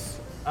was.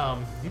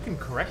 You can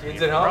correct me.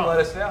 Kids at home, let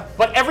us know.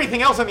 But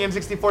everything else on the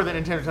N64 that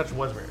Nintendo touched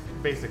was Rare,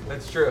 basically.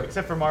 That's true.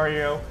 Except for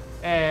Mario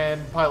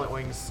and Pilot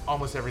Wings,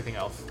 almost everything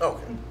else.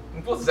 Okay.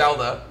 Well,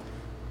 Zelda.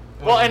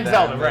 Well, and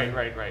Zelda,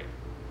 right.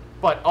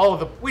 But all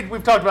of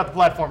we've talked about the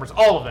platformers,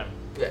 all of them.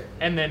 Yeah.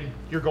 And then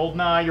your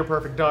GoldenEye, your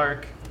Perfect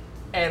Dark.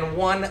 And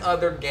one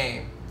other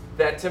game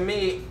that to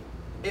me,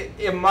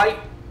 it might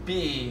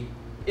be,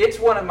 it's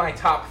one of my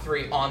top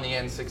 3 on the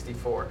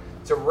N64.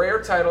 It's a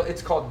rare title.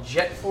 It's called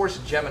Jet Force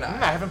Gemini.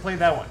 I haven't played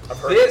that one.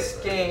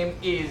 This game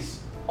is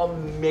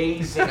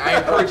amazing. I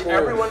encourage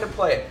everyone to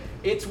play it.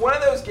 It's one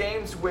of those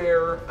games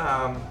where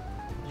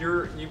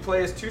you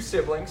play as 2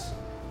 siblings,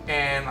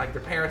 and like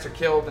their parents are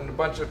killed, and a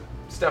bunch of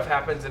stuff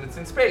happens, and it's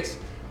in space,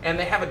 and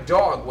they have a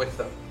dog with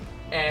them,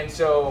 and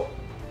so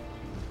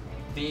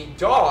the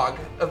dog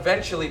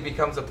eventually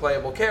becomes a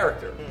playable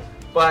character,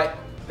 but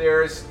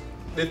there's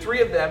the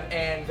three of them,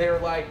 and they're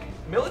like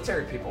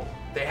military people.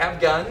 They have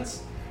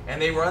guns,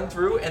 and they run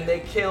through and they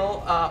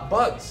kill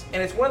bugs.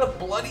 And it's one of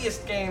the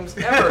bloodiest games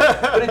ever.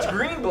 But it's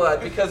green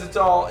blood because it's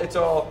all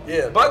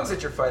bugs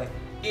that you're fighting.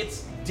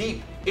 It's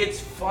deep. It's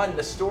fun.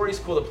 The story's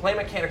cool. The play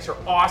mechanics are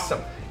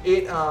awesome.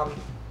 You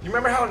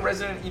remember how in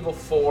Resident Evil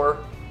 4,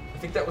 I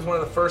think that was one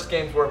of the first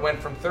games where it went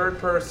from third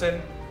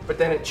person, but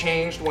then it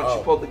changed once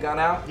you pulled the gun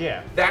out?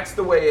 Yeah. That's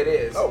the way it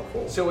is. Oh,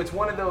 cool. So it's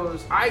one of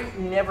those, I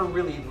never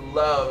really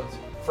loved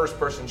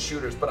first-person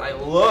shooters, but I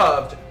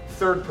loved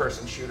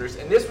third-person shooters,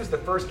 and this was the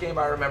first game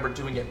I remember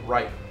doing it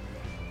right.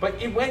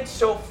 But it went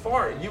so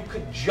far. You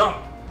could jump.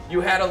 You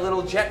had a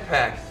little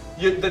jetpack.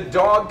 The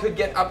dog could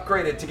get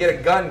upgraded to get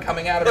a gun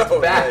coming out of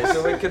its back,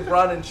 so it could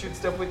run and shoot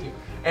stuff with you.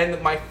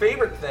 And my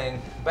favorite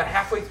thing, about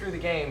halfway through the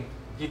game,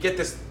 you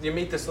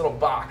meet this little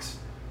box,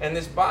 and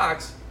this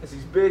box is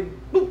these big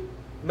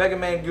Mega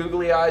Man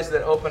googly eyes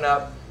that open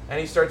up, and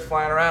he starts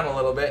flying around a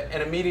little bit,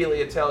 and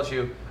immediately it tells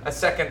you a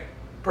second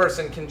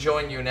person can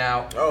join you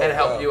now and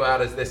help you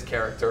out as this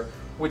character,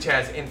 which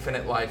has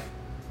infinite life.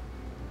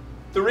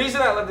 The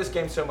reason I love this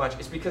game so much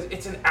is because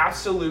it's an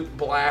absolute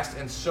blast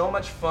and so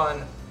much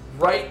fun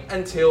right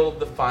until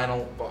the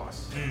final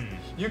boss.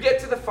 You get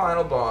to the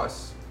final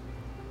boss,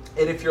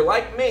 and if you're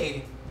like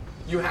me,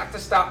 you have to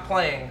stop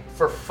playing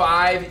for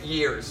 5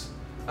 years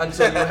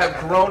until you have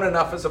grown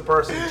enough as a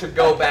person to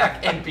go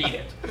back and beat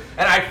it.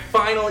 And I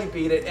finally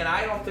beat it, and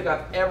I don't think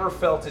I've ever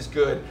felt as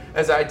good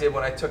as I did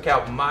when I took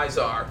out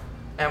Mizar,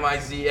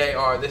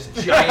 M-I-Z-A-R, this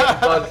giant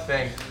bug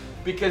thing,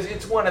 because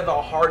it's one of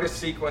the hardest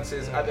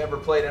sequences I've ever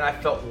played, and I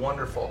felt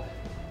wonderful.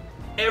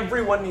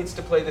 Everyone needs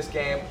to play this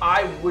game.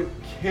 I would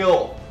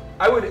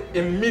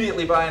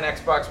immediately buy an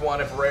Xbox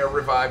One if Rare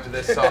revived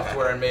this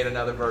software and made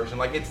another version.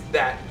 Like, it's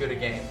that good a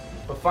game.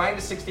 But find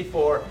a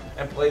 64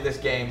 and play this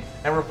game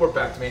and report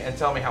back to me and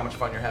tell me how much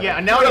fun you're having. Yeah,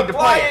 and now I need to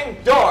play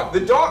it. Dog. The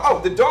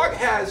dog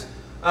has,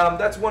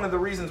 that's one of the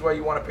reasons why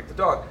you want to pick the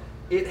dog.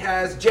 It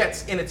has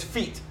jets in its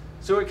feet,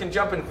 so it can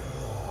jump and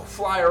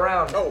fly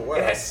around. Oh, wow.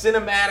 It has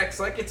cinematics.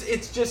 Like,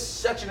 it's just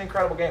such an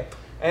incredible game.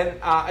 And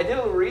I did a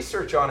little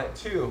research on it,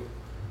 too,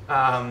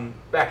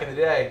 back in the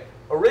day.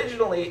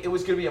 Originally, it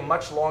was going to be a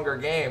much longer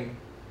game,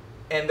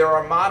 and there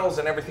are models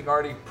and everything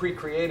already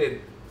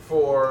pre-created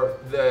for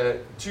the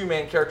two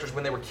main characters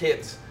when they were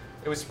kids.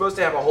 It was supposed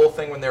to have a whole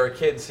thing when they were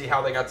kids, see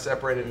how they got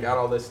separated and got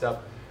all this stuff,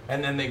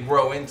 and then they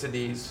grow into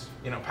these,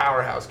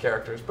 powerhouse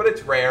characters. But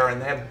it's Rare,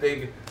 and they have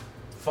big,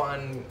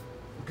 fun,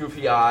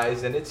 goofy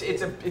eyes, and it's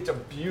a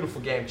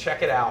beautiful game.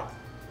 Check it out.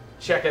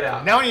 Check it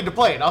out. Now I need to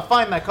play it. I'll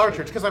find that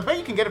cartridge, because I bet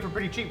you can get it for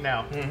pretty cheap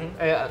now.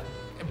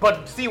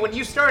 But see, when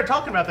you started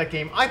talking about that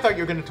game, I thought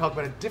you were going to talk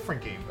about a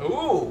different game.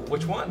 Ooh,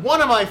 which one?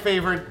 One of my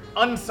favorite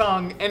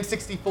unsung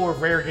N64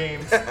 Rare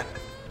games.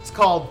 It's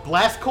called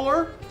Blast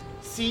Corps,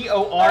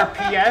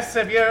 C-O-R-P-S.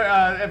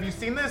 Have you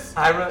seen this?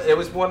 It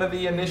was one of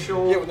the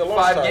initial the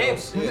launch 5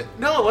 games. Yeah.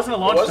 No, it wasn't a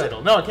launch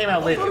title. No, it came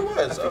out later. I thought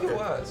it was. I think it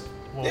was.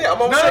 Well, Yeah, I'm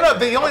no.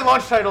 The only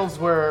launch titles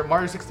were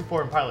Mario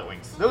 64 and Pilot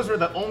Wings. Those were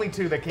the only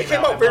two that came out. It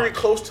came out very launch.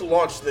 close to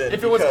launch then.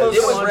 If it was because close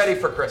It was ready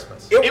for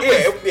Christmas. By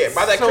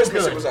that so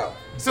Christmas good. it was out.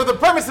 So the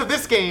premise of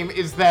this game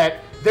is that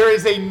there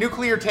is a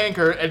nuclear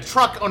tanker, a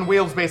truck on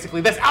wheels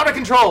basically, that's out of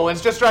control and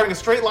it's just driving a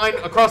straight line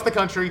across the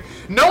country.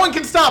 No one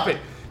can stop it.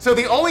 So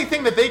the only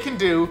thing that they can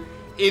do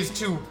is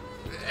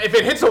if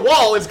it hits a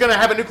wall, it's going to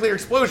have a nuclear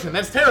explosion.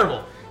 That's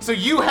terrible. So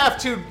you have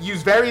to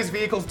use various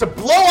vehicles to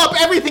blow up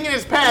everything in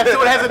its path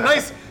so it has a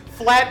nice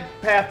flat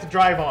path to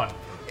drive on.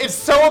 It's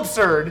so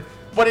absurd,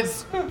 but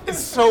it's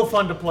so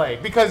fun to play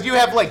because you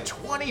have like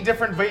 20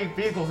 different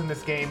vehicles in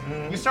this game.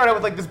 You start out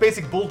with like this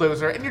basic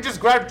bulldozer and you're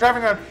just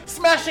driving around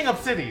smashing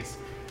up cities.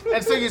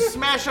 And so you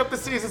smash up the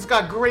cities. It's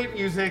got great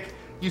music.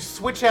 You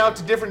switch out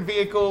to different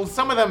vehicles.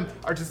 Some of them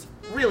are just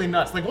really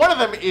nuts. Like one of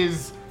them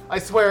is, I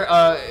swear,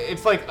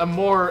 it's like a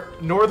more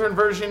northern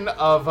version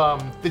of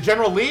the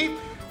General Lee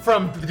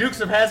from the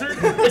Dukes of Hazzard.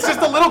 It's just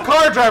a little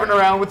car driving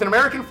around with an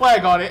American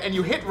flag on it, and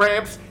you hit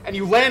ramps and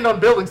you land on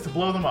buildings to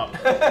blow them up.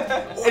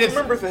 I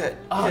remember that.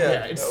 Oh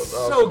yeah, it's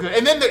so good.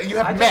 And then you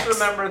have mechs. I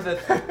just remember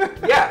that.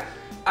 Yeah,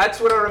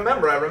 that's what I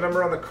remember. I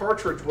remember on the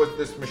cartridge was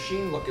this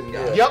machine-looking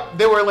guy. Yep,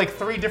 there were like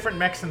 3 different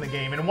mechs in the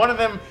game, and one of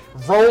them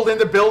rolled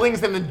into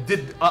buildings and then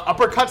did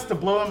uppercuts to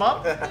blow them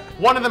up.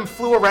 One of them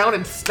flew around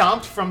and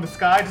stomped from the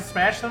sky to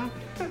smash them,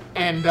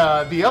 and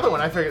the other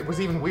one I figured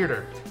was even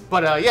weirder.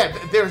 But yeah,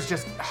 there's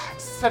just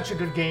such a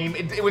good game.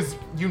 It was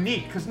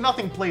unique because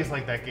nothing plays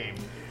like that game.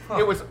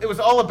 It was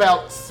all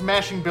about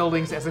smashing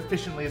buildings as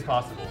efficiently as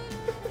possible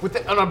with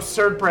an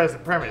absurd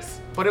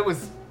premise, but it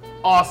was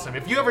awesome.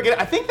 If you ever get it,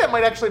 I think that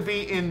might actually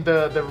be in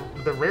the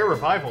Rare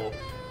Revival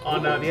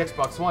on the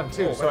Xbox One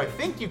too. So I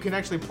think you can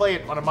actually play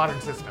it on a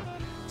modern system.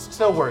 It's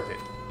still worth it.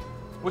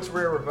 What's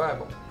Rare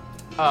Revival?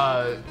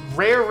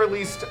 Rare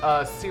released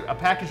a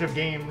package of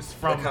games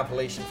from A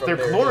compilation from their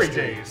their glory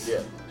history. days Yeah.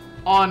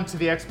 onto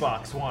the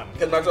Xbox One.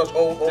 Because Microsoft's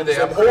own Did they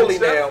them upgrade wholly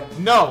stuff?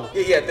 now. No.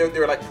 Yeah,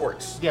 they're like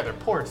ports. Yeah, they're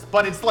ports,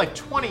 but it's like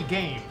 20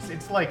 games.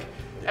 It's like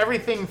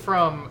everything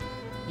from,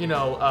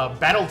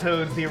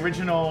 Battletoads, the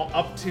original,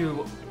 up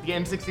to the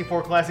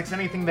N64 classics,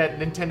 anything that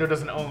Nintendo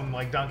doesn't own,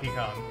 like Donkey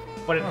Kong.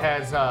 But it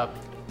has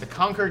the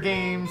Conquer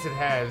games. It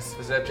has.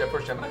 Is that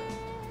Force Gemini?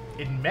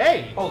 It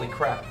may. Holy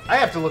crap! I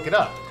have to look it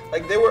up.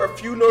 Like, there were a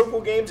few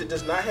notable games it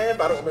does not have,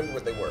 but I don't remember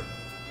what they were.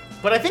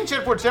 But I think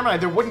Force Gemini,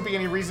 there wouldn't be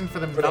any reason for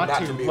them not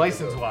to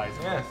license-wise.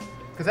 Yeah.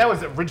 Because that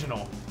was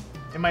original.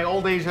 In my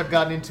old age, I've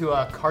gotten into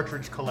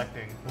cartridge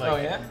collecting. Oh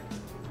yeah.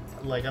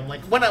 Like I'm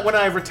like when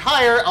I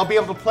retire, I'll be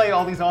able to play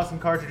all these awesome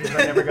cartridges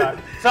I never got.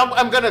 So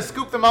I'm gonna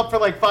scoop them up for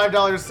like $5,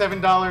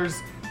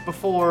 $7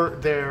 before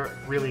they're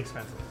really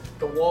expensive.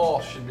 The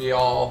wall should be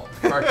all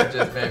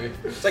cartridges, maybe.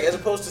 It's like as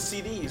opposed to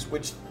CDs,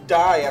 which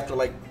die after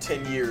like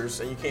 10 years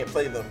and you can't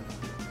play them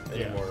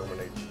anymore when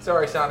they.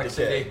 Sorry, Sonic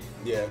CD.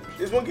 Yeah,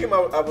 there's one game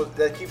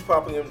that keeps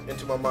popping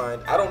into my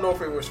mind. I don't know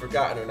if it was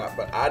forgotten or not,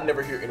 but I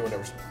never hear anyone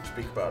ever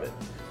speak about it.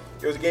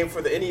 There was a game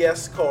for the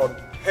NES called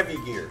Heavy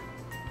Gear.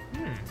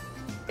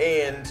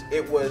 And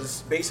it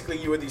was basically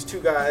you were these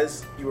two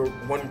guys. You were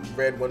one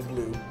red, one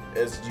blue,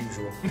 as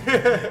usual.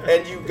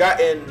 And you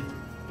got in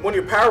one of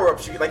your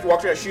power-ups. You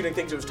walked around shooting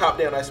things. It was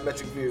top-down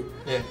isometric view.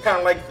 Yeah. Kind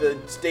of like the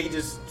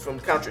stages from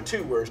Contra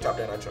 2, where it's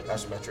top-down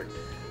isometric.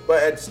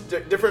 But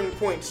at different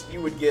points,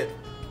 you would get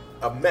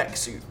a mech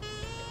suit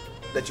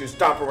that you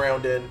stomp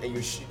around in, and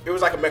you shoot. It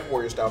was like a Mech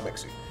Warrior style mech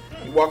suit.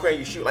 You walk around,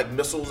 you shoot like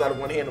missiles out of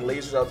one hand and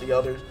lasers out the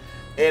other.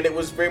 And it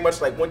was very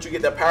much like once you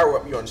get that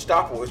power-up, you're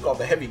unstoppable. It's called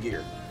the Heavy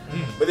Gear.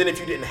 But then if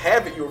you didn't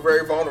have it, you were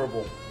very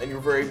vulnerable, and you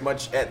were very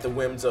much at the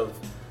whims of,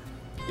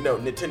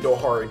 Nintendo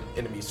hard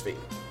enemies' fate.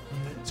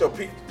 So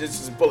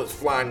this is bullets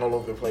flying all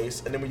over the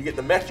place, and then when you get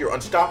the mech, you're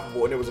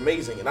unstoppable, and it was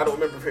amazing. And I don't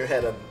remember if it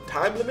had a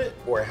time limit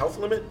or a health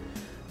limit,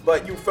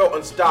 but you felt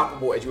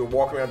unstoppable as you were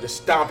walking around just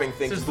stomping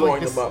things,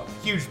 blowing them up.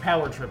 Huge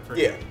power trip for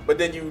you. Yeah, but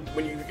then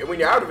when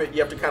you're out of it,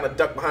 you have to kind of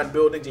duck behind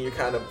buildings, and you're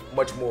kind of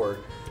much more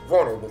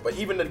vulnerable. But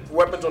even the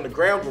weapons on the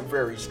ground were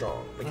very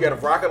strong. Like you had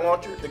a rocket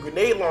launcher, the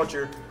grenade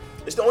launcher.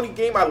 It's the only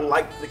game I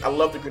like. I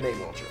love the grenade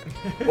launcher.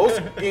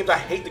 Most games I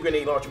hate the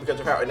grenade launcher because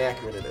of how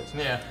inaccurate it is.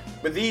 Yeah.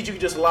 But these you can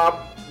just lob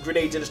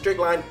grenades in a straight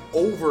line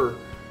over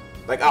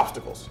like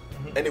obstacles,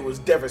 and it was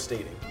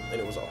devastating,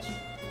 and it was awesome.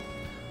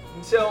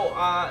 So,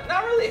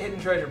 not really a hidden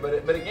treasure, but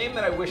a game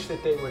that I wish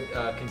that they would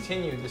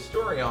continue the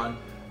story on.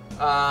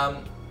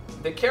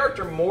 The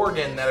character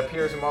Morgan that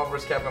appears in Marvel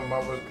vs. Capcom,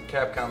 Marvel vs.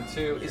 Capcom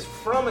 2 is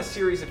from a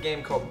series of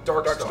games called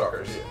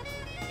Darkstalkers. Yeah.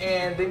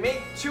 And they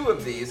made 2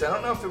 of these. I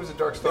don't know if there was a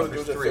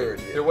Darkstalkers 3. Third,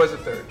 yeah. There was a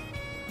third.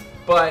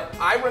 But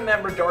I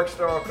remember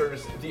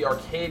Darkstalkers, the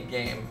arcade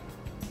game.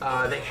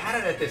 They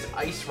had it at this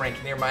ice rink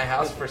near my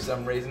house for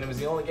some reason. It was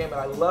the only game, and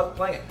I loved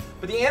playing it.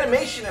 But the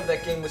animation of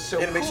that game was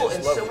so cool,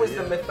 and so was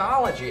the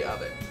mythology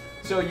of it.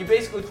 So you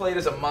basically played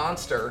as a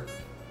monster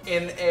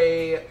in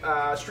a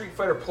Street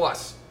Fighter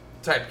Plus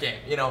type game.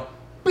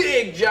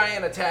 Big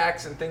giant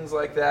attacks and things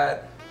like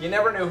that. You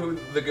never knew who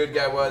the good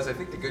guy was. I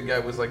think the good guy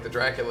was like the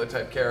Dracula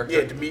type character.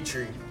 Yeah,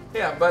 Dimitri.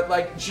 Yeah, but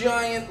like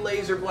giant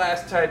laser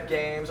blast type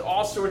games,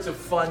 all sorts of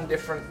fun,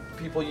 different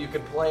people you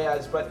could play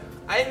as. But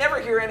I never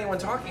hear anyone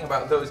talking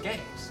about those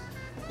games.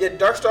 Yeah,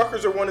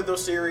 Darkstalkers are one of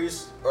those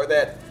series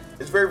that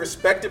is very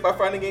respected by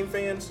fighting game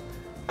fans.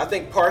 I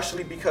think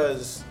partially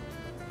because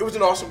it was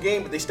an awesome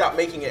game, but they stopped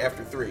making it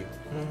after 3.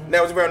 And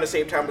that was around the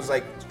same time as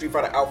like Street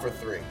Fighter Alpha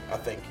 3, I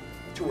think.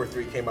 2 or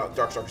 3 came out,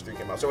 Darkstalkers 3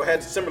 came out. So it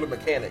had similar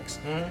mechanics.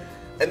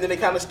 And then they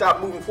kind of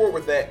stopped moving forward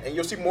with that, and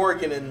you'll see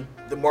Morgan in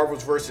the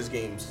Marvel's Versus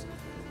games,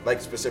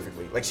 like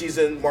specifically. Like she's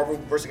in Marvel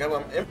vs.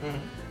 Capcom,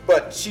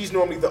 but she's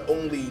normally the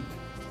only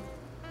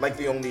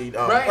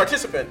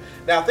participant.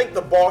 Now I think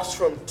the boss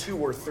from 2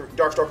 or 3,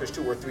 Darkstalkers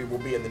 2 or 3 will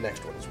be in the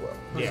next one as well.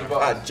 Yeah.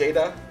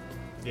 Jada.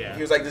 Yeah.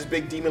 He was like this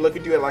big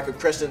demon-looking dude, had like a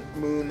crescent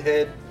moon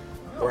head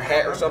or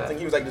hat or something.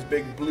 He was like this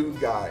big blue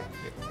guy,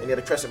 and he had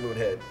a crescent moon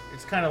head.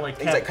 It's kind of like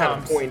Capcom's like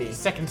kind of pointy,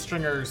 second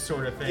stringers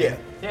sort of thing. Yeah.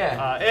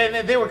 Yeah.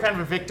 And they were kind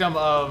of a victim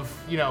of,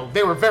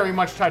 they were very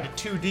much tied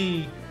to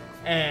 2D,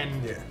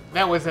 and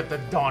that was at the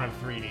dawn of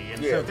 3D.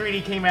 And so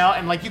 3D came out,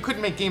 and like you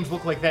couldn't make games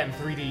look like that in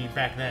 3D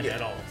back then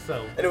at all.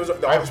 So and it was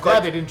I was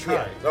glad they didn't try.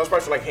 Yeah, that was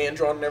partially like hand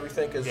drawn and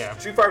everything. Because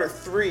Street Fighter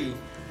 3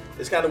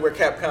 is kind of where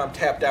Capcom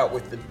tapped out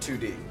with the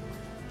 2D,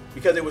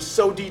 because it was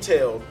so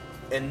detailed.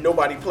 And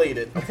nobody played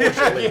it,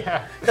 unfortunately,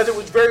 because it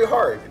was very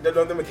hard.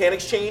 The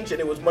mechanics changed,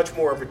 and it was much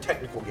more of a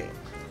technical game.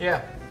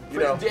 Yeah,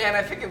 and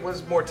I think it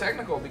was more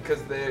technical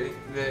because the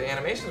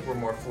animations were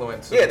more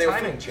fluent. So they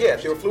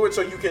were fluid,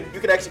 so you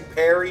could actually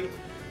parry.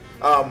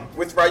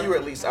 With Ryu,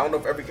 at least, I don't know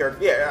if every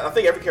character. Yeah, I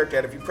think every character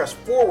had. If you press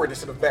forward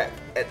instead of back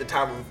at the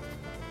time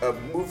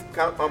of move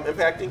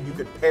impacting, you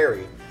could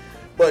parry.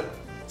 But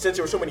since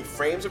there were so many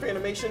frames of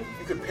animation,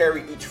 you could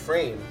parry each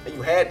frame, and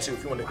you had to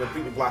if you wanted to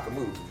completely block a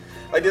move.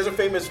 Like there's a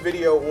famous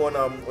video on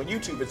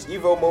YouTube. It's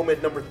Evo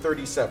moment number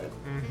 37,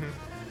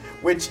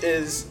 which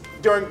is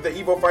during the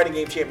Evo Fighting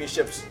Game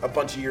Championships a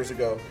bunch of years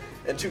ago,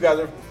 and 2 guys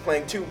are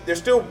playing. They're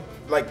still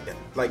like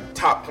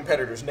top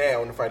competitors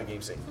now in the fighting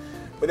game scene,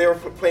 but they were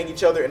playing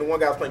each other, and one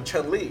guy was playing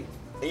Chun-Li,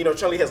 and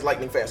Chun-Li has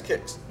lightning fast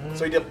kicks,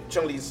 so he did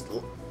Chun-Li's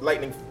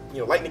lightning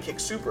kick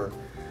super,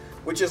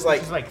 which is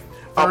like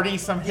 30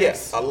 some hits.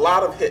 Yes, a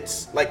lot of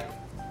hits, like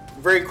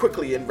very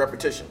quickly in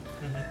repetition.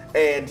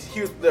 And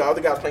the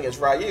other guy was playing as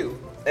Ryu,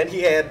 and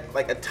he had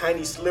like a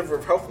tiny sliver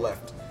of health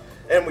left.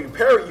 And when you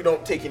parry, you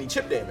don't take any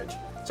chip damage.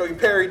 So he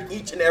parried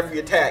each and every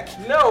attack.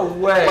 No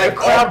way. The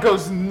crowd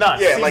goes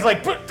nuts. Yeah, He's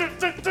like- and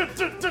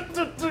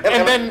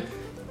then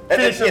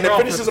it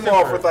finishes them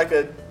off with like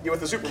a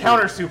super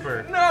counter move.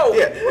 super. No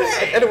Yeah,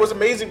 way. and it was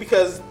amazing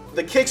because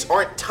the kicks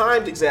aren't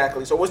timed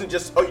exactly, so it wasn't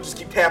just, you just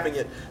keep tapping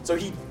it. So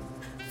he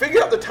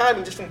figured out the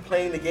timing just from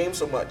playing the game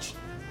so much.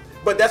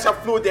 But that's how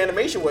fluid the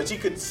animation was. He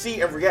could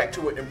see and react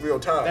to it in real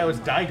time. That was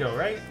Daigo,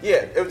 right?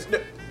 Yeah, it was.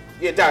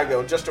 Yeah,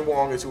 Daigo. Justin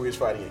Wong is who he was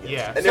fighting against.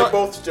 Yeah. And they're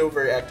both still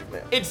very active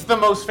now. It's the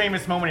most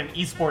famous moment in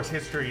esports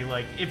history.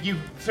 Like, if you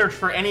search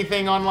for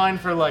anything online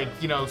for, like,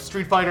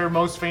 Street Fighter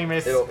most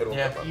famous It'll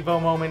Yeah. pop up.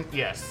 Evo moment,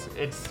 yes,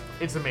 it's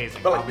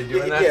amazing. But, I'll be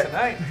doing that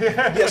tonight.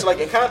 Yeah, so like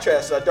in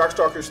contrast,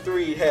 Darkstalkers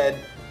 3 had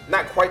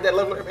not quite that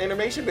level of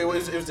animation, but it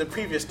was the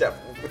previous step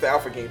with the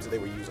alpha games that they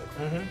were using.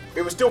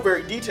 It was still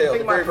very detailed, I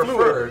think my very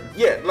preferred. fluid.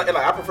 Yeah, like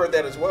I preferred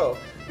that as well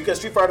because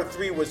Street Fighter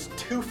 3 was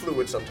too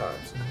fluid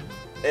sometimes,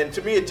 and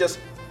to me it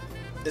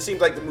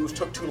seemed like the moves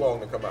took too long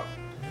to come out.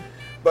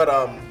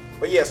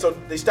 But yeah, so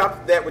they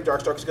stopped that with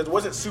Darkstalkers because it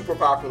wasn't super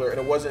popular and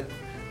it wasn't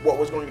what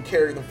was going to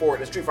carry them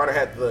forward. And Street Fighter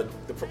had the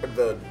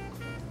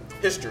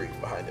history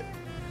behind it.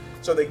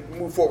 So they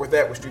moved forward with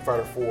that with Street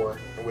Fighter 4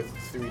 and with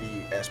the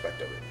 3D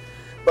aspect of it.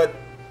 But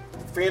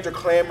fans are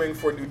clamoring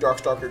for new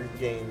Darkstalker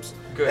games.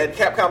 Good. And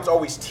Capcom's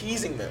always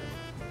teasing them.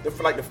 I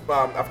forget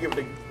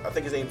I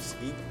think his name's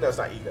no, it's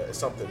not Iga, it's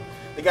something.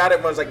 The guy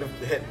that runs like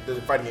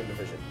the fighting game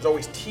division is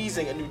always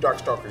teasing a new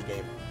Darkstalkers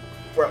game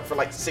for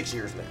like 6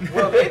 years now.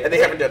 Well, and they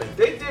haven't done it.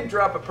 They did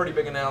drop a pretty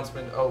big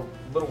announcement a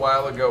little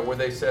while ago where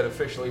they said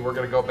officially we're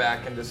going to go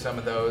back into some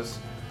of those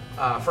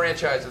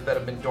franchises that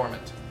have been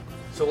dormant.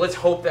 So let's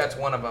hope that's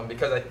one of them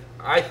because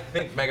I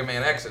think Mega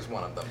Man X is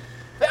one of them.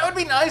 That would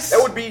be nice.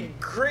 That would be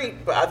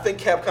great, but I think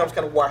Capcom's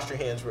kind of washed their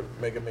hands with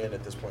Mega Man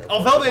at this point.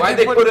 Although Why'd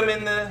they put him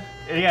in the...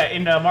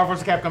 in Marvel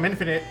vs. Capcom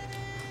Infinite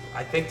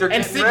I think they're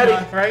and getting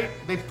Sigma, ready. right?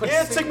 They put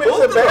Yeah, Sigma is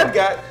both a of them. bad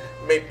guy.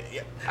 Maybe.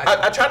 Yeah.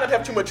 I try not to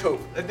have too much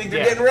hope. I think they're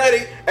Yeah. getting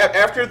ready.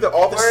 After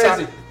all the Where is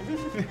Sonic,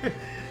 he?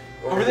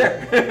 Over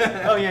there.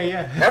 Oh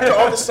yeah. after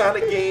all the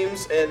Sonic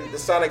games and the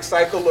Sonic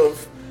cycle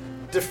of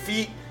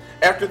defeat,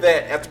 after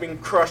being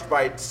crushed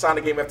by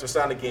Sonic game after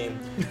Sonic game,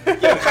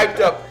 getting hyped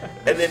up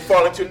and then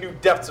falling to new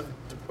depths of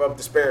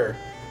despair.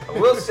 I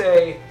will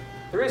say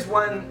there is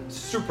one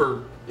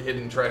super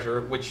hidden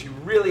treasure which you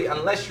really,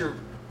 unless you're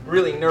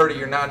really nerdy,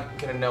 you're not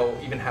going to know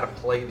even how to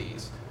play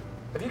these.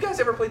 Have you guys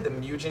ever played the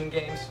Mugen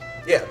games?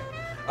 Yeah.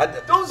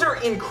 Those are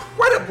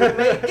incredibly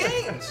made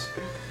games.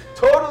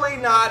 Totally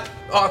not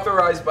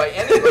authorized by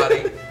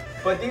anybody,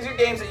 but these are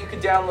games that you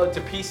could download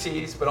to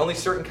PCs, but only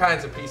certain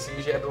kinds of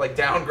PCs. You had to like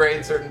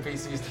downgrade certain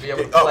PCs to be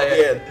able to play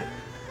it.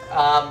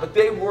 But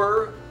they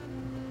were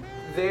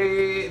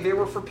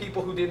for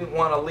people who didn't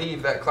want to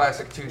leave that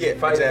classic 2D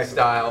fighting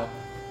style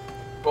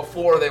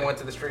before they went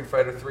to the Street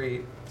Fighter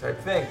 3 type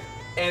thing.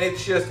 And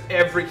it's just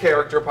every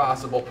character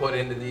possible put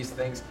into these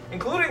things,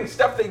 including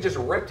stuff they just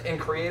ripped and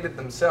created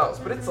themselves.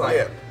 But it's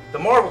like the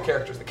Marvel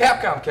characters, the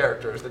Capcom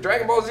characters, the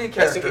Dragon Ball Z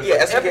characters,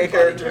 SNK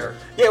characters.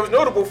 Yeah, it was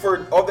notable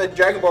for all the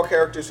Dragon Ball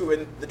characters who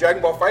in the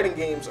Dragon Ball fighting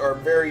games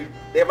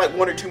they have like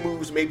one or two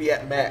moves maybe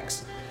at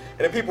max.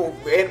 And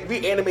then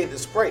we animated the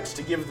sprites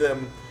to give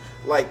them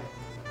like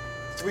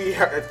three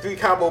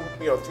combo,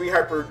 three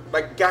hyper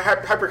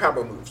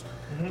combo moves.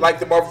 Like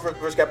the Marvel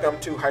vs. Capcom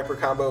 2 hyper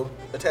combo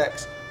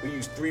attacks. We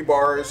used 3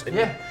 bars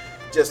and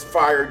just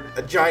fired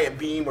a giant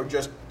beam or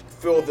just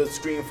filled the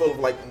screen full of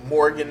like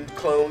Morgan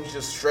clones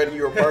just shredding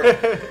you apart.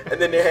 And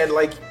then they had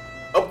like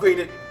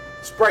upgraded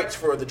sprites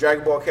for the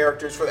Dragon Ball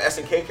characters, for the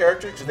SNK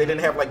characters, because they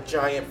didn't have like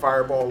giant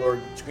fireball or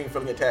screen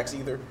filling attacks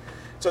either.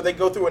 So they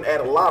go through and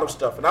add a lot of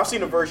stuff. And I've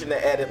seen a version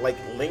that added like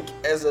Link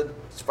as a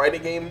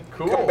fighting game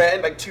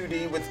combatant, like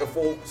 2D with a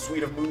full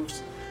suite of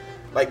moves.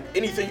 Like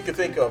anything you could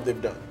think of,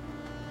 they've done.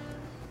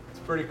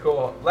 Pretty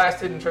cool. Last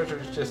hidden treasure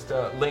is just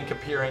Link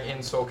appearing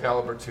in Soul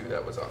Calibur 2.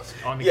 That was awesome.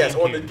 On the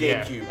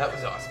GameCube. Yeah. That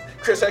was awesome.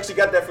 Chris actually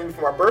got that for me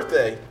for my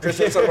birthday. Chris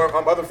and some of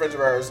our other friends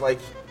of ours, like,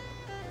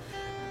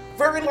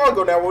 very long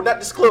ago now. We'll not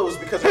disclose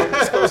because we'll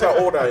disclose how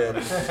old I am.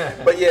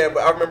 But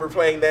I remember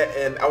playing that,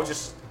 and I was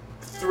just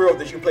thrilled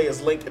that you play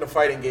as Link in a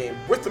fighting game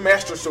with the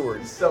Master Sword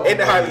and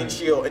the Hylian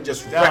Shield and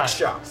just wreck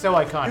shop. So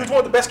iconic. He was one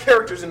of the best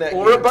characters in that game.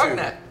 Or a bug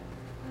net.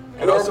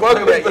 And also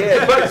bug net,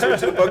 switch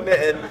to the bug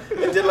net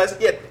and did less.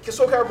 Yeah, because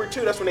Soul Calibur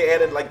 2, that's when they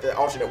added like the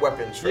alternate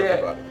weapons for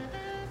everybody.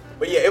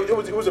 But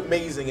it was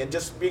amazing, and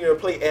just being able to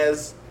play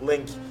as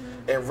Link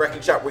and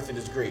wrecking shop with it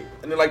is great.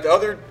 And then like the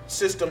other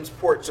systems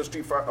ports of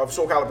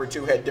Soul Calibur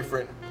 2 had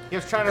different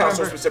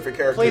console specific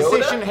characters.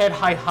 PlayStation had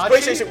Heihachi.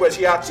 PlayStation was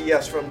Heihachi,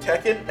 yes, from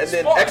Tekken, and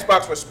then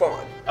Xbox was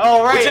Spawn.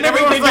 Oh right, which had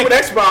everything to do with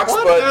Xbox,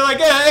 what? but they're like,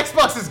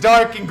 Xbox is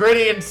dark and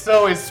gritty, and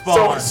so is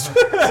Spawn.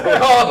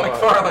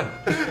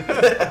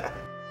 McFarlane.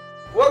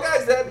 Well,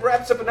 guys, that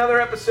wraps up another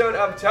episode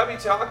of Tubby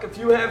Talk. If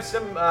you have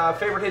some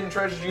favorite hidden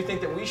treasures you think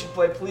that we should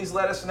play, please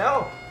let us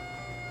know.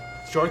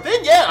 Sure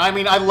thing, yeah. I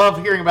mean, I love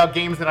hearing about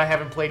games that I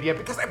haven't played yet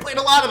because I played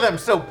a lot of them.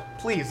 So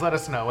please let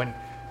us know. And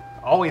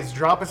always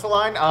drop us a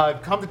line.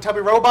 Come to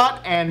Tubby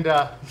Robot and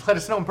let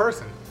us know in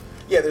person.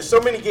 Yeah, there's so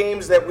many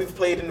games that we've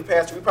played in the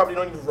past we probably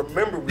don't even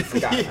remember we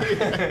forgot.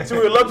 So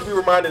we would love to be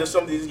reminded of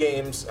some of these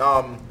games,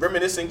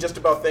 reminiscing just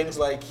about things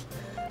like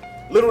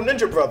Little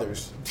Ninja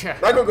Brothers. Yeah.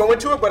 Not gonna go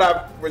into it, but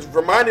I was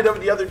reminded of it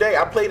the other day.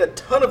 I played a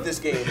ton of this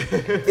game.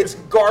 It's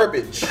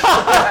garbage,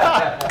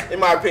 in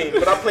my opinion,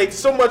 but I played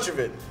so much of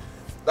it.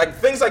 Like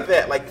things like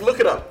that. Like look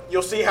it up.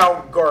 You'll see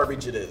how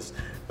garbage it is.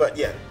 But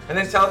yeah. And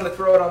then tell them to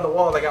throw it on the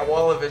wall. They got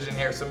wall of vision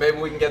here, so maybe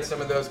we can get some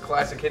of those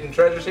classic hidden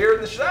treasures here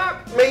in the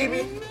shop.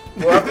 Maybe.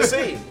 We'll have to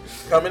see.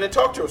 Come in and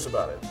talk to us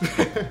about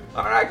it.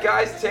 All right,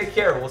 guys, take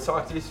care. We'll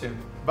talk to you soon.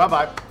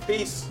 Bye-bye.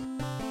 Peace.